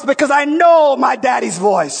harvest because I know my daddy's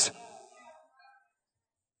voice.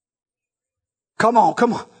 Come on,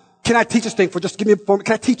 come on. Can I teach this thing for just give me a moment?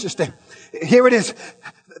 Can I teach this thing? Here it is.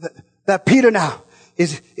 That Peter now he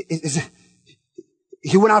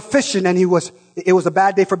went out fishing and it was a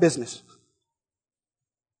bad day for business.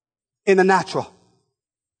 In the natural.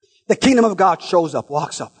 The kingdom of God shows up,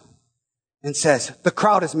 walks up and says, the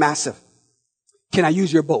crowd is massive. Can I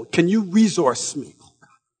use your boat? Can you resource me? Oh God.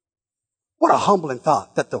 What a humbling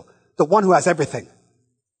thought that the one who has everything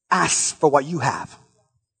asks for what you have.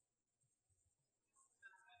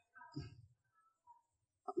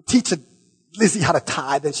 Teach Lizzie how to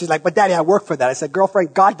tithe. And she's like, but daddy, I work for that. I said,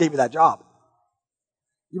 girlfriend, God gave you that job.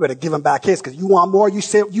 You better give him back his because you want more. You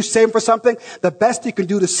save for something. The best you can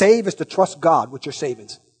do to save is to trust God with your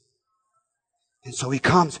savings. And so he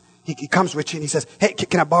comes Richie, and he says, hey,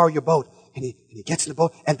 can I borrow your boat? And he gets in the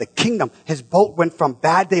boat and the kingdom, his boat went from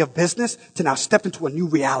bad day of business to now stepped into a new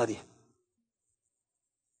reality.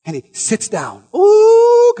 And he sits down.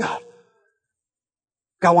 Ooh, God.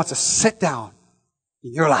 God wants to sit down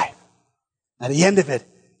in your life. At the end of it,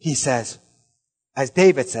 he says, as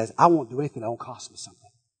David says, I won't do anything that won't cost me something.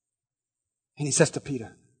 And he says to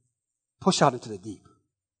Peter, push out into the deep.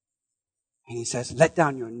 And he says, let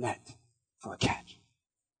down your net for a catch.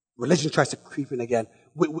 Religion tries to creep in again.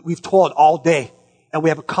 We've toiled all day and we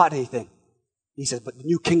haven't caught anything. He says, but the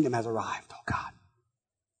new kingdom has arrived. Oh God.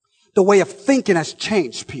 The way of thinking has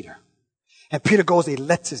changed, Peter. And Peter goes and he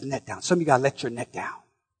lets his net down. Some of you gotta let your net down.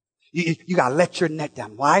 You got to let your net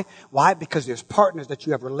down. Why? Why? Because there's partners that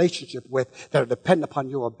you have relationship with that are dependent upon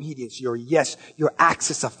your obedience, your yes, your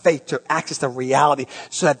access of faith, your access to reality,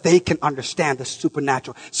 so that they can understand the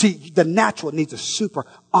supernatural. See, the natural needs a super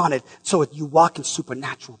on it, so that you walk in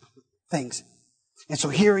supernatural things. And so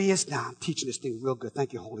here he is now. I'm teaching this thing real good.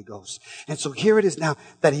 Thank you, Holy Ghost. And so here it is now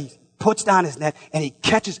that he puts down his net and he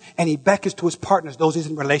catches and he beckons to his partners, those he's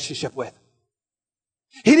in relationship with.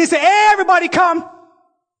 He didn't say, hey, everybody come.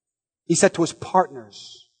 He said to his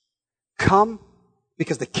partners, come,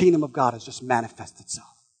 because the kingdom of God has just manifested itself.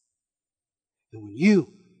 And when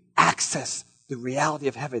you access the reality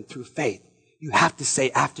of heaven through faith, you have to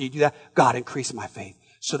say after you do that, God, increase my faith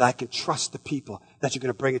so that I can trust the people that you're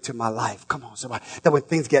going to bring into my life. Come on, somebody. That when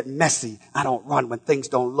things get messy, I don't run. When things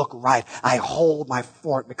don't look right, I hold my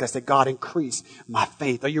fort because that God, increase my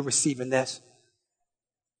faith. Are you receiving this?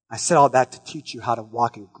 I said all that to teach you how to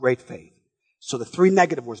walk in great faith. So the three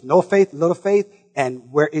negative words, no faith, little faith,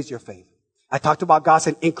 and where is your faith? I talked about God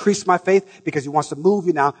saying, increase my faith, because he wants to move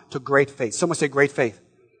you now to great faith. Someone say great faith.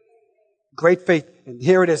 Great faith. And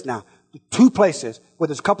here it is now. The two places where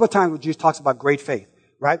there's a couple of times where Jesus talks about great faith,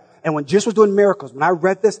 right? And when Jesus was doing miracles, when I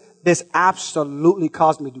read this absolutely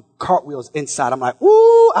caused me to do cartwheels inside. I'm like,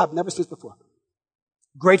 ooh, I've never seen this before.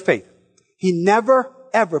 Great faith. He never,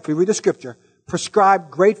 ever, if we read the scripture,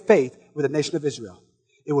 prescribed great faith with the nation of Israel.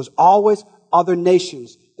 It was always other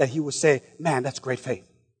nations that he would say, man, that's great faith.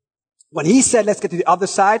 When he said, let's get to the other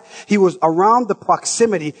side, he was around the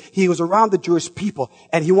proximity. He was around the Jewish people.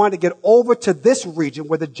 And he wanted to get over to this region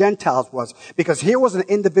where the Gentiles was. Because here was an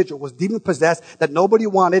individual who was demon possessed that nobody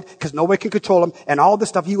wanted because nobody can control him. And all this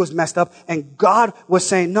stuff, he was messed up. And God was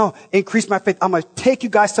saying, no, increase my faith. I'm going to take you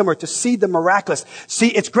guys somewhere to see the miraculous. See,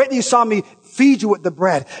 it's great that you saw me feed you with the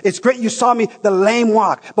bread. It's great you saw me the lame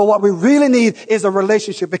walk. But what we really need is a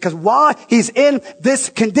relationship. Because while he's in this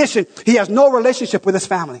condition, he has no relationship with his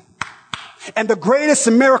family. And the greatest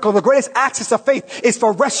miracle, the greatest access of faith is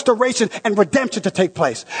for restoration and redemption to take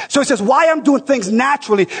place. So he says, why I'm doing things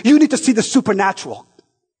naturally, you need to see the supernatural.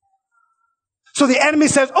 So the enemy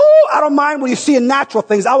says, oh, I don't mind when you see natural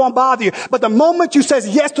things. I won't bother you. But the moment you says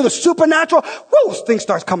yes to the supernatural, whoo, things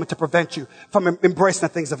starts coming to prevent you from embracing the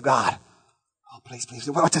things of God. Oh, please.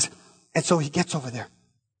 Watch this. And so he gets over there.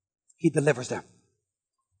 He delivers them.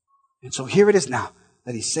 And so here it is now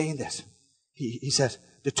that he's saying this. He says,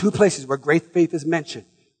 the two places where great faith is mentioned,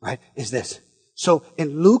 right, is this. So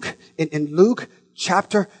in Luke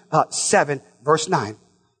chapter 7, verse 9,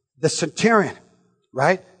 the centurion,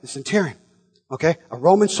 right? The centurion, okay? A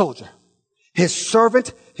Roman soldier. His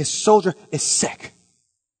soldier is sick.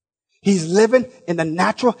 He's living in the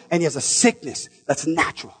natural and he has a sickness that's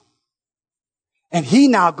natural. And he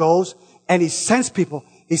now goes and he sends people.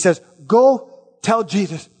 He says, go tell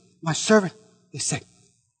Jesus, my servant is sick.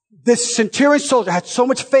 This centurion soldier had so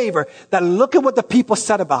much favor that look at what the people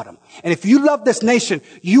said about him. And if you love this nation,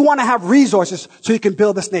 you want to have resources so you can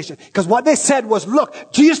build this nation. Because what they said was,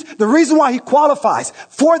 look, Jesus, the reason why he qualifies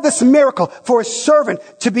for this miracle, for his servant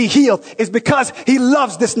to be healed, is because he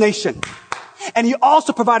loves this nation. And he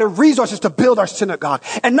also provided resources to build our synagogue.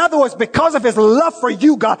 In other words, because of his love for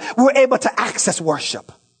you, God, we were able to access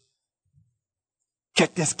worship.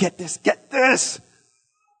 Get this.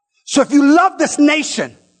 So if you love this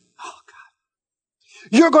nation,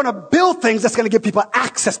 you're going to build things that's going to give people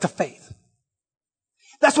access to faith.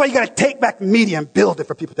 That's why you got to take back media and build it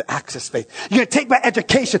for people to access faith. You're going to take back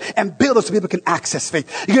education and build it so people can access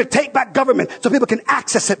faith. You're going to take back government so people can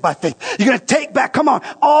access it by faith. You're going to take back,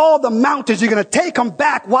 all the mountains. You're going to take them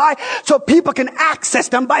back. Why? So people can access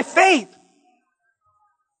them by faith.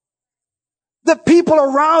 The people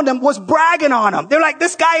around him was bragging on him. They're like,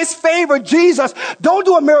 this guy is favored. Jesus, don't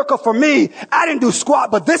do a miracle for me. I didn't do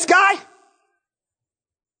squat, but this guy?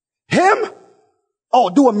 Him? Oh,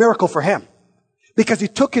 do a miracle for him. Because he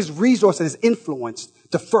took his resource and his influence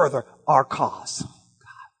to further our cause.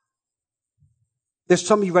 God. There's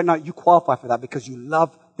some of you right now, you qualify for that because you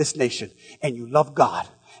love this nation and you love God.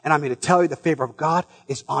 And I'm here to tell you the favor of God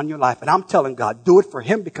is on your life. And I'm telling God, do it for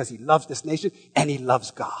him because he loves this nation and he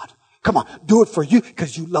loves God. Come on, do it for you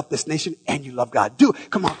because you love this nation and you love God. Do it.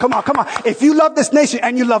 Come on. If you love this nation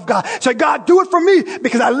and you love God, say, God, do it for me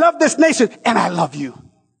because I love this nation and I love you.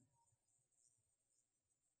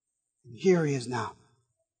 Here he is now.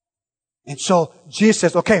 And so Jesus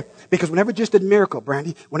says, okay, because whenever Jesus did a miracle,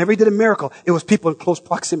 Brandy, whenever he did a miracle, it was people in close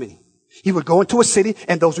proximity. He would go into a city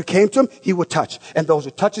and those who came to him, he would touch. And those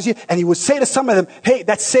who touches you, and he would say to some of them, hey,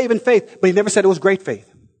 that's saving faith. But he never said it was great faith.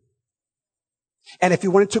 And if he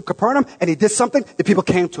went into Capernaum and he did something, the people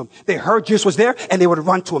came to him. They heard Jesus was there and they would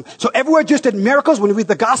run to him. So everywhere Jesus did miracles, when you read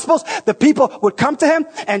the Gospels, the people would come to him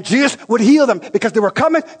and Jesus would heal them because they were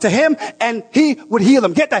coming to him and he would heal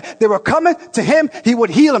them. Get that? They were coming to him, he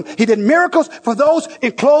would heal them. He did miracles for those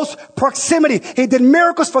in close proximity. He did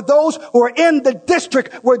miracles for those who were in the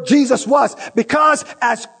district where Jesus was. Because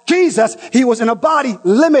as Jesus, he was in a body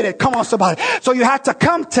limited. Come on, somebody. So you had to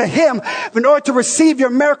come to him in order to receive your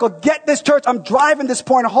miracle. Get this, church. I'm driving this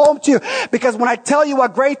point home to you because when I tell you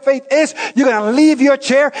what great faith is, you're going to leave your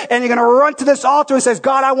chair and you're going to run to this altar and says,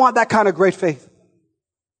 God, I want that kind of great faith.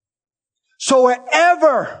 So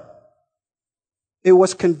wherever it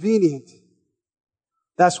was convenient,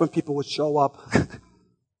 that's when people would show up.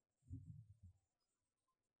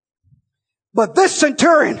 But this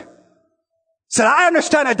centurion said, I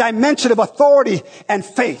understand a dimension of authority and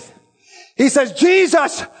faith. He says,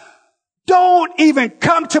 Jesus, don't even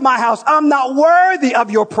come to my house. I'm not worthy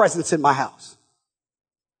of your presence in my house.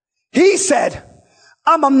 He said,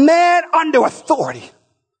 I'm a man under authority.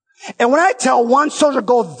 And when I tell one soldier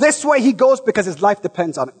go this way, he goes because his life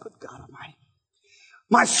depends on it. Good God Almighty.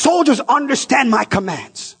 My soldiers understand my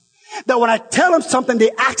commands. That when I tell them something,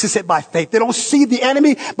 they access it by faith. They don't see the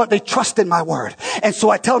enemy, but they trust in my word. And so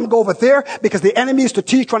I tell them to go over there because the enemy is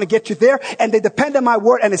strategic trying to get you there. And they depend on my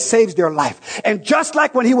word and it saves their life. And just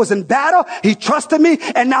like when he was in battle, he trusted me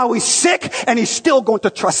and now he's sick and he's still going to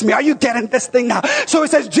trust me. Are you getting this thing now? So he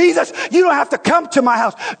says, Jesus, you don't have to come to my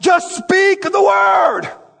house. Just speak the word.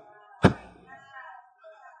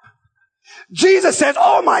 Jesus says,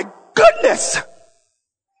 oh my goodness.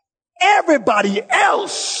 Everybody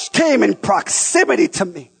else came in proximity to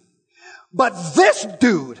me. But this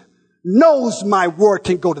dude knows my word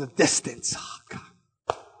can go to the distance. Oh,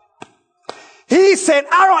 God. He said,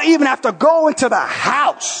 I don't even have to go into the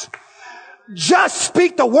house. Just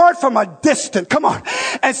speak the word from a distance. Come on.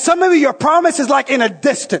 And some of you, your promise is like in a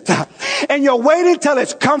distance. And you're waiting till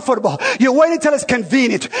it's comfortable. You're waiting till it's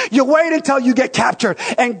convenient. You're waiting until you get captured.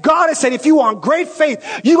 And God has said, if you want great faith,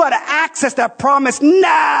 you got to access that promise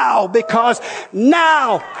now because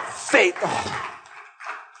now faith. Oh.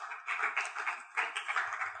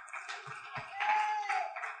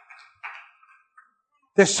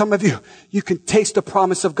 There's some of you, you can taste the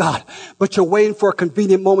promise of God, but you're waiting for a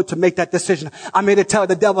convenient moment to make that decision. I'm here to tell you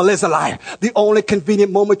the devil is a liar. The only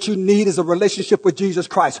convenient moment you need is a relationship with Jesus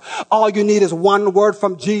Christ. All you need is one word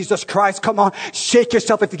from Jesus Christ. Come on, shake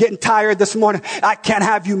yourself if you're getting tired this morning. I can't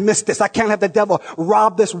have you miss this. I can't have the devil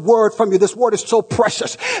rob this word from you. This word is so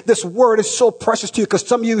precious. This word is so precious to you because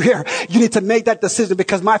some of you here, you need to make that decision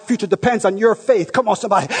because my future depends on your faith. Come on,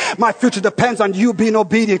 somebody. My future depends on you being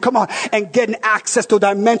obedient. Come on, and getting access to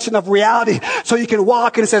dimension of reality so you can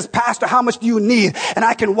walk and it says, Pastor, how much do you need? And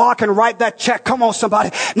I can walk and write that check. Come on, somebody.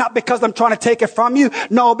 Not because I'm trying to take it from you.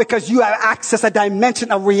 No, because you have access a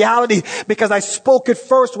dimension of reality because I spoke it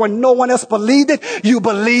first when no one else believed it. You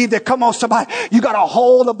believed it. Come on, somebody. You got a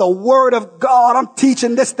hold of the word of God. I'm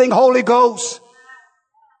teaching this thing, Holy Ghost.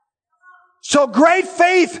 So great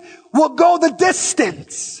faith will go the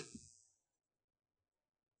distance.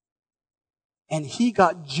 And he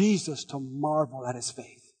got Jesus to marvel at his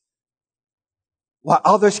faith. While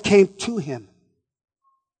others came to him,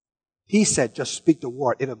 he said, just speak the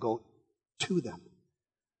word. It'll go to them.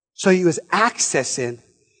 So he was accessing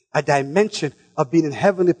a dimension of being in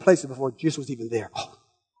heavenly places before Jesus was even there. Oh.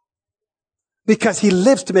 Because he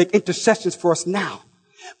lives to make intercessions for us now.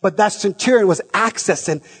 But that centurion was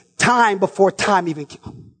accessing time before time even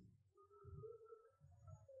came.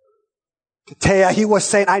 He was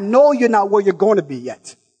saying, I know you're not where you're going to be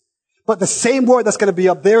yet. But the same word that's going to be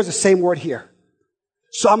up there is the same word here.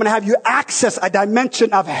 So I'm going to have you access a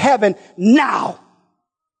dimension of heaven now.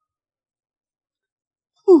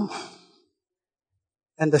 Whew.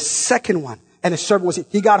 And the second one, and the servant was,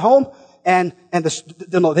 he got home and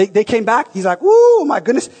they came back. He's like, oh my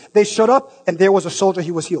goodness. They showed up and there was a soldier.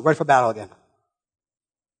 He was healed, ready for battle again.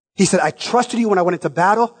 He said, I trusted you when I went into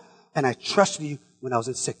battle and I trusted you when I was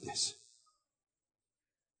in sickness.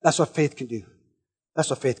 That's what faith can do. That's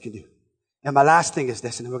what faith can do. And my last thing is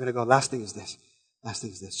this, and then we're going to go, last thing is this. Last thing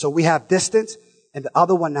is this. So we have distance, and the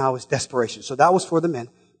other one now is desperation. So that was for the men.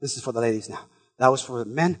 This is for the ladies now. That was for the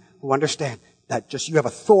men who understand that just you have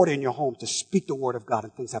authority in your home to speak the word of God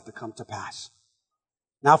and things have to come to pass.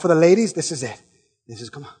 Now for the ladies, this is it. This is,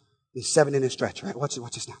 come on, this 7-inning stretch, right? Watch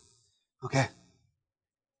this now. Okay?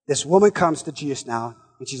 This woman comes to Jesus now,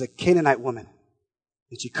 and she's a Canaanite woman.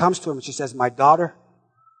 And she comes to him and she says, my daughter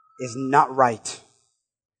is not right.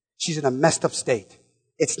 She's in a messed up state.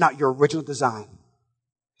 It's not your original design.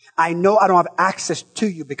 I know I don't have access to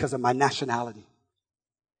you because of my nationality.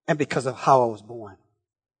 and because of how I was born.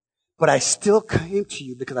 But I still came to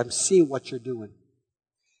you because I'm seeing what you're doing.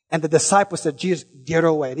 And the disciples said, Jesus, get her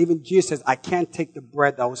away. And even Jesus says, I can't take the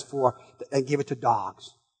bread that was for and give it to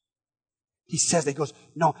dogs. He says, he goes,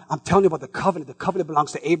 no, I'm telling you about the covenant. The covenant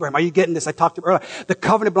belongs to Abraham. Are you getting this? I talked to him earlier. The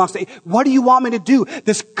covenant belongs to Abraham. What do you want me to do?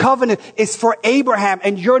 This covenant is for Abraham,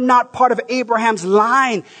 and you're not part of Abraham's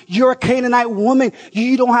line. You're a Canaanite woman.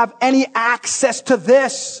 You don't have any access to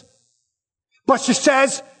this. But she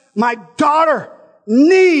says, my daughter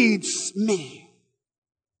needs me.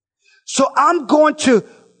 So I'm going to,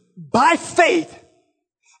 by faith,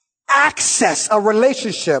 access a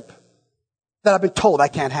relationship that I've been told I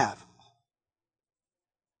can't have.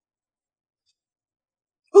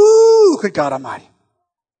 Ooh, good God Almighty.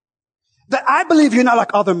 That I believe you're not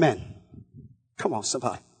like other men. Come on,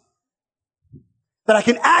 somebody. That I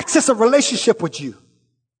can access a relationship with you.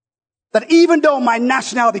 That even though my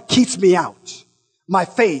nationality keeps me out, my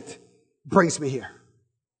faith brings me here.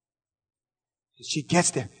 And she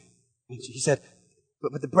gets there. And he said,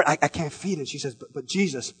 but the bread, I can't feed it. She says, but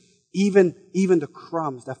Jesus, even the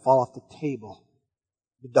crumbs that fall off the table,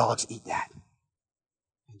 the dogs eat that.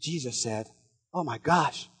 And Jesus said, oh my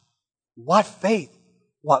gosh, what faith,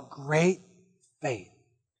 what great faith.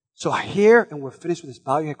 So here, and we're finished with this.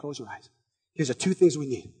 Bow your head, close your eyes. Here's the two things we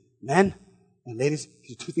need. Men and ladies,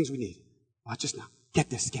 here's the two things we need. Watch this now. Get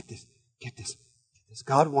this, get this, get this.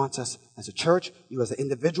 God wants us as a church, you as an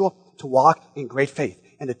individual, to walk in great faith.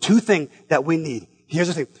 And the two things that we need. Here's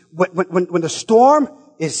the thing. When the storm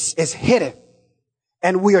is hitting,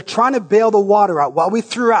 and we are trying to bail the water out, while we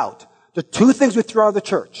threw out, the two things we threw out of the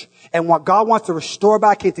church, and what God wants to restore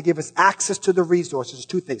back in to give us access to the resources, is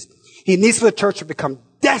two things. He needs for the church to become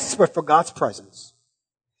desperate for God's presence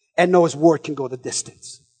and know His word can go the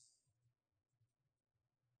distance.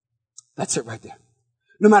 That's it right there.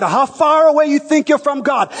 No matter how far away you think you're from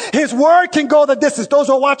God, His word can go the distance. Those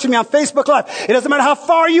who are watching me on Facebook Live, it doesn't matter how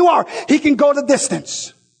far you are, He can go the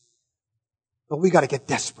distance. But we got to get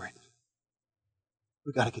desperate.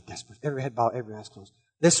 We got to get desperate. Every head bowed, every eyes closed.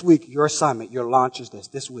 This week, your assignment, your launch is this.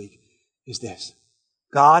 This week is this.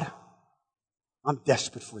 God, I'm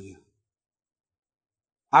desperate for you.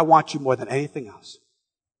 I want you more than anything else.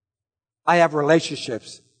 I have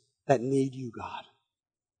relationships that need you, God.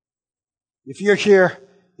 If you're here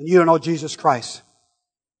and you don't know Jesus Christ,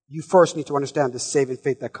 you first need to understand the saving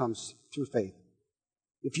faith that comes through faith.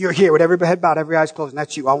 If you're here with every head bowed, every eyes closed, and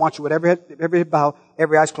that's you, I want you with every head bowed,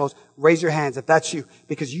 every eyes closed, raise your hands if that's you,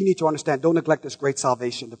 because you need to understand, don't neglect this great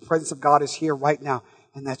salvation. The presence of God is here right now,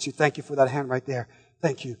 and that's you. Thank you for that hand right there.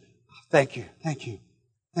 Thank you. Thank you. Thank you.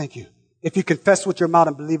 Thank you. If you confess with your mouth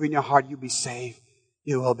and believe in your heart, you'll be saved.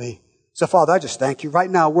 You will be. So, Father, I just thank you. Right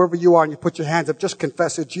now, wherever you are and you put your hands up, just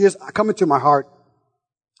confess it. Jesus, I come into my heart.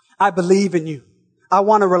 I believe in you. I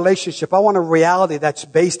want a relationship. I want a reality that's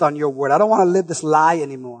based on your word. I don't want to live this lie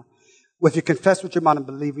anymore. Well, if you confess with your mouth and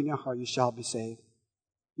believe in your heart, you shall be saved.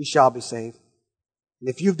 You shall be saved. And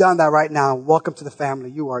if you've done that right now, welcome to the family.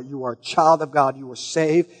 You are a child of God. You are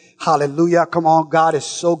saved. Hallelujah. Come on. God is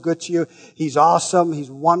so good to you. He's awesome. He's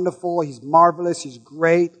wonderful. He's marvelous. He's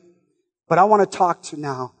great. But I want to talk to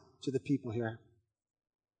the people here.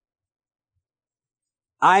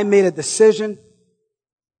 I made a decision.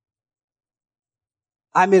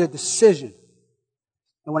 And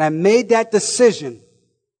when I made that decision,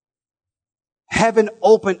 heaven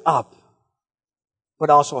opened up, but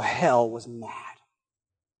also hell was mad.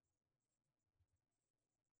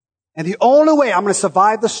 And the only way I'm going to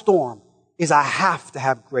survive the storm is I have to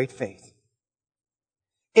have great faith.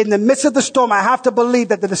 In the midst of the storm, I have to believe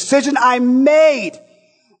that the decision I made,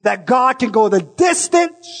 that God can go the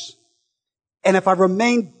distance, and if I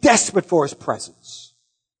remain desperate for His presence,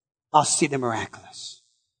 I'll see the miraculous.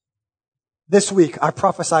 This week, I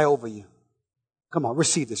prophesy over you. Come on,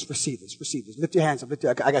 receive this. Lift your hands up.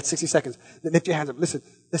 I got 60 seconds. Lift your hands up. Listen.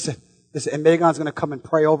 And Meggon's going to come and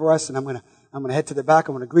pray over us, and I'm going to head to the back.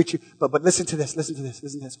 I'm going to greet you. But listen to this.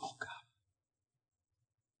 Oh, God.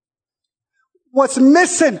 What's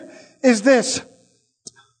missing is this.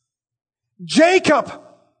 Jacob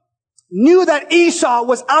knew that Esau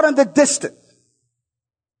was out in the distance.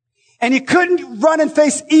 And he couldn't run and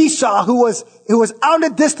face Esau, who was out in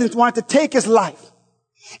the distance, wanted to take his life.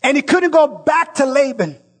 And he couldn't go back to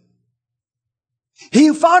Laban.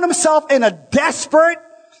 He found himself in a desperate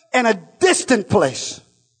and a distant place.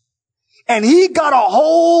 And he got a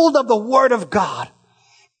hold of the word of God.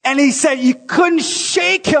 And he said, you couldn't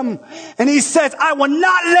shake him. And he says, I will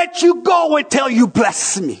not let you go until you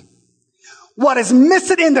bless me. What is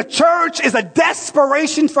missing in the church is a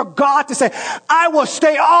desperation for God to say, I will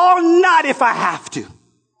stay all night if I have to.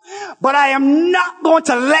 But I am not going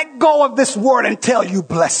to let go of this word until you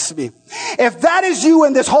bless me. If that is you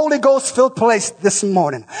in this Holy Ghost filled place this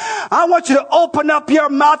morning, I want you to open up your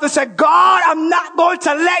mouth and say, God, I'm not going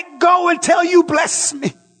to let go until you bless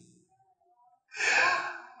me.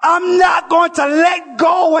 I'm not going to let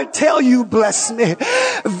go until you bless me.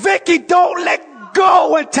 Vicky, don't let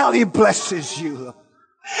go until he blesses you.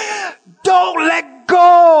 Don't let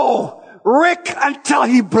go, Rick, until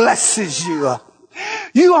he blesses you.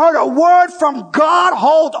 You heard a word from God.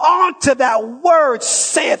 Hold on to that word,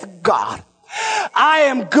 saith God. I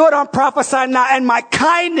am good on prophesying now, and my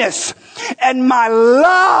kindness and my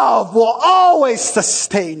love will always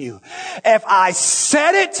sustain you. If I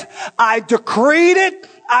said it, I decreed it,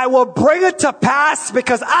 I will bring it to pass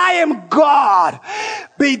because I am God.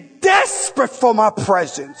 Be desperate for my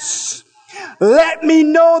presence. Let me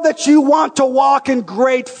know that you want to walk in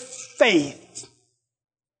great faith.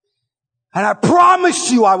 And I promise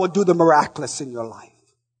you I will do the miraculous in your life.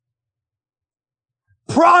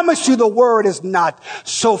 Promise you the word is not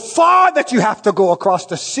so far that you have to go across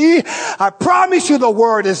the sea. I promise you the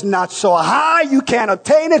word is not so high you can't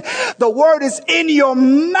obtain it. The word is in your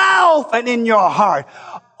mouth and in your heart.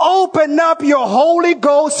 Open up your Holy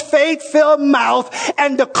Ghost faith-filled mouth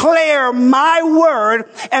and declare my word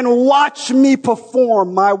and watch me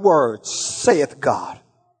perform my words, saith God.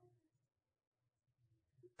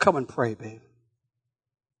 Come and pray, babe.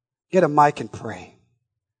 Get a mic and pray.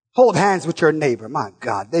 Hold hands with your neighbor. My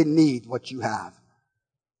God, they need what you have.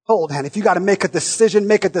 Hold hands. If you got to make a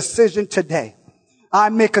decision today. I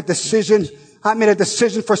make a decision. I made a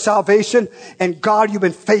decision for salvation. And God, you've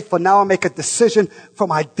been faithful. Now I make a decision for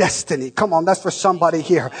my destiny. Come on, that's for somebody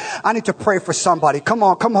here. I need to pray for somebody. Come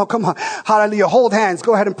on. Hallelujah. Hold hands.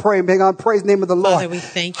 Go ahead and pray. May God praise the name of the Lord. Father, we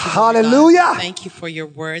thank you. Hallelujah. Thank you for your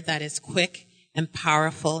word that is quick and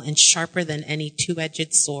powerful and sharper than any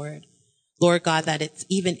two-edged sword. Lord God, that it's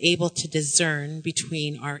even able to discern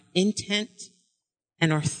between our intent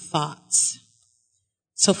and our thoughts.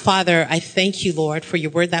 So, Father, I thank you, Lord, for your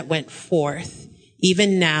word that went forth.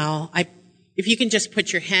 Even now, if you can just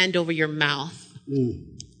put your hand over your mouth.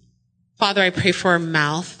 Father, I pray for our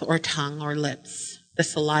mouth or tongue or lips, the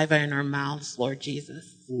saliva in our mouths, Lord Jesus.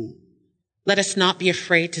 Let us not be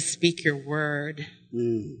afraid to speak your word.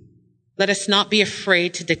 Let us not be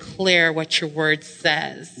afraid to declare what your word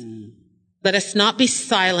says. Let us not be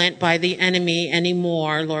silent by the enemy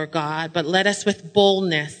anymore, Lord God, but let us with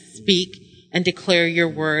boldness speak and declare your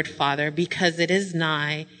word, Father, because it is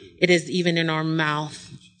nigh, it is even in our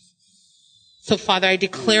mouth. So, Father, I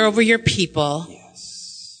declare over your people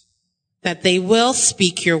that they will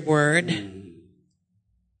speak your word,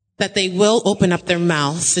 that they will open up their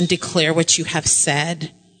mouths and declare what you have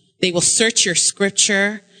said. They will search your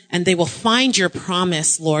scripture, and they will find your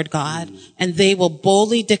promise, Lord God, and they will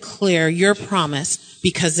boldly declare your promise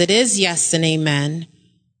because it is yes and amen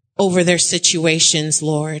over their situations,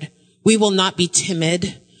 Lord. We will not be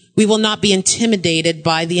timid. We will not be intimidated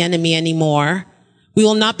by the enemy anymore. We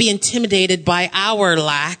will not be intimidated by our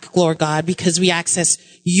lack, Lord God, because we access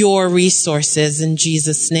your resources in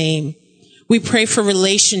Jesus' name. We pray for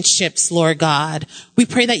relationships, Lord God. We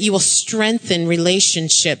pray that you will strengthen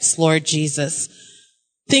relationships, Lord Jesus.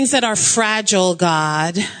 Things that are fragile,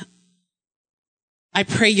 God, I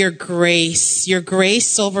pray your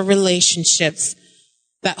grace over relationships,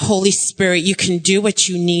 that Holy Spirit, you can do what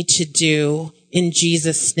you need to do in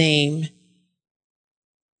Jesus' name.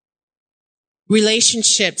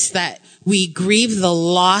 Relationships that we grieve the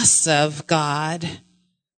loss of, God.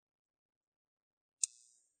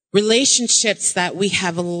 Relationships that we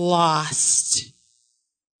have lost.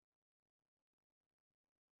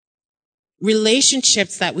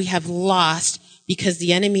 Relationships that we have lost because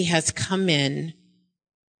the enemy has come in.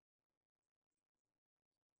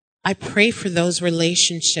 I pray for those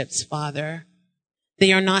relationships, Father.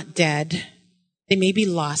 They are not dead. They may be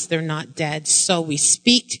lost. They're not dead. So we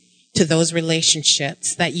speak to those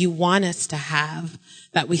relationships that you want us to have,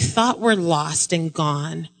 that we thought were lost and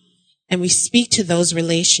gone. And we speak to those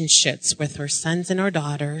relationships with our sons and our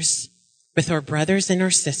daughters, with our brothers and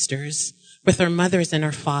our sisters, with our mothers and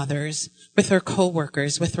our fathers, with our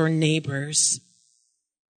co-workers, with our neighbors.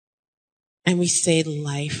 And we say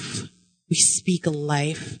life. We speak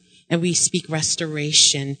life and we speak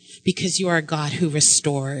restoration because you are a God who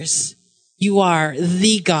restores. You are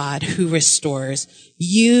the God who restores.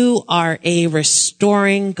 You are a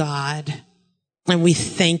restoring God. And we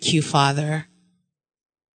thank you, Father.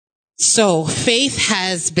 So faith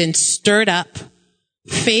has been stirred up.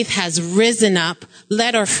 Faith has risen up.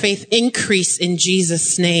 Let our faith increase in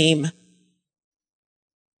Jesus' name.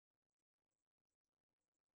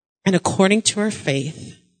 And according to our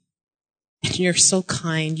faith, And you're so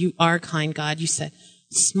kind. You are kind, God. You said,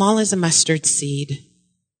 small as a mustard seed.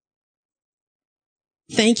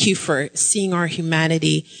 Thank you for seeing our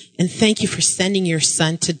humanity, and thank you for sending your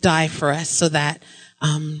son to die for us so that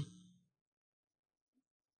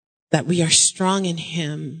that we are strong in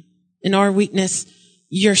him. In our weakness,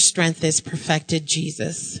 your strength is perfected,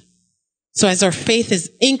 Jesus. So as our faith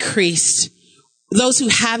is increased, those who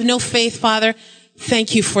have no faith, Father,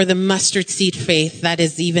 thank you for the mustard seed faith that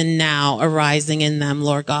is even now arising in them,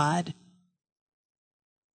 Lord God.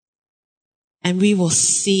 And we will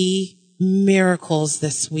see miracles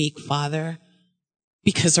this week, Father,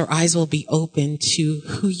 because our eyes will be open to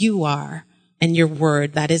who you are and your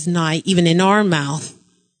word that is nigh, even in our mouth.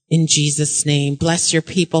 In Jesus' name, bless your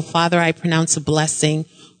people. Father, I pronounce a blessing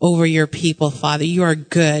over your people, Father. You are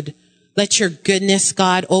good. Let your goodness,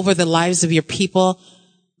 God, over the lives of your people,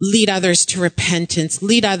 lead others to repentance.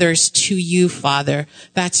 Lead others to you, Father.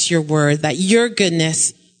 That's your word, that your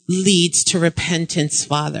goodness leads to repentance,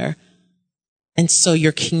 Father. And so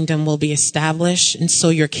your kingdom will be established, and so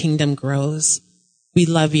your kingdom grows. We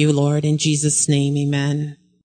love you, Lord. In Jesus' name, amen.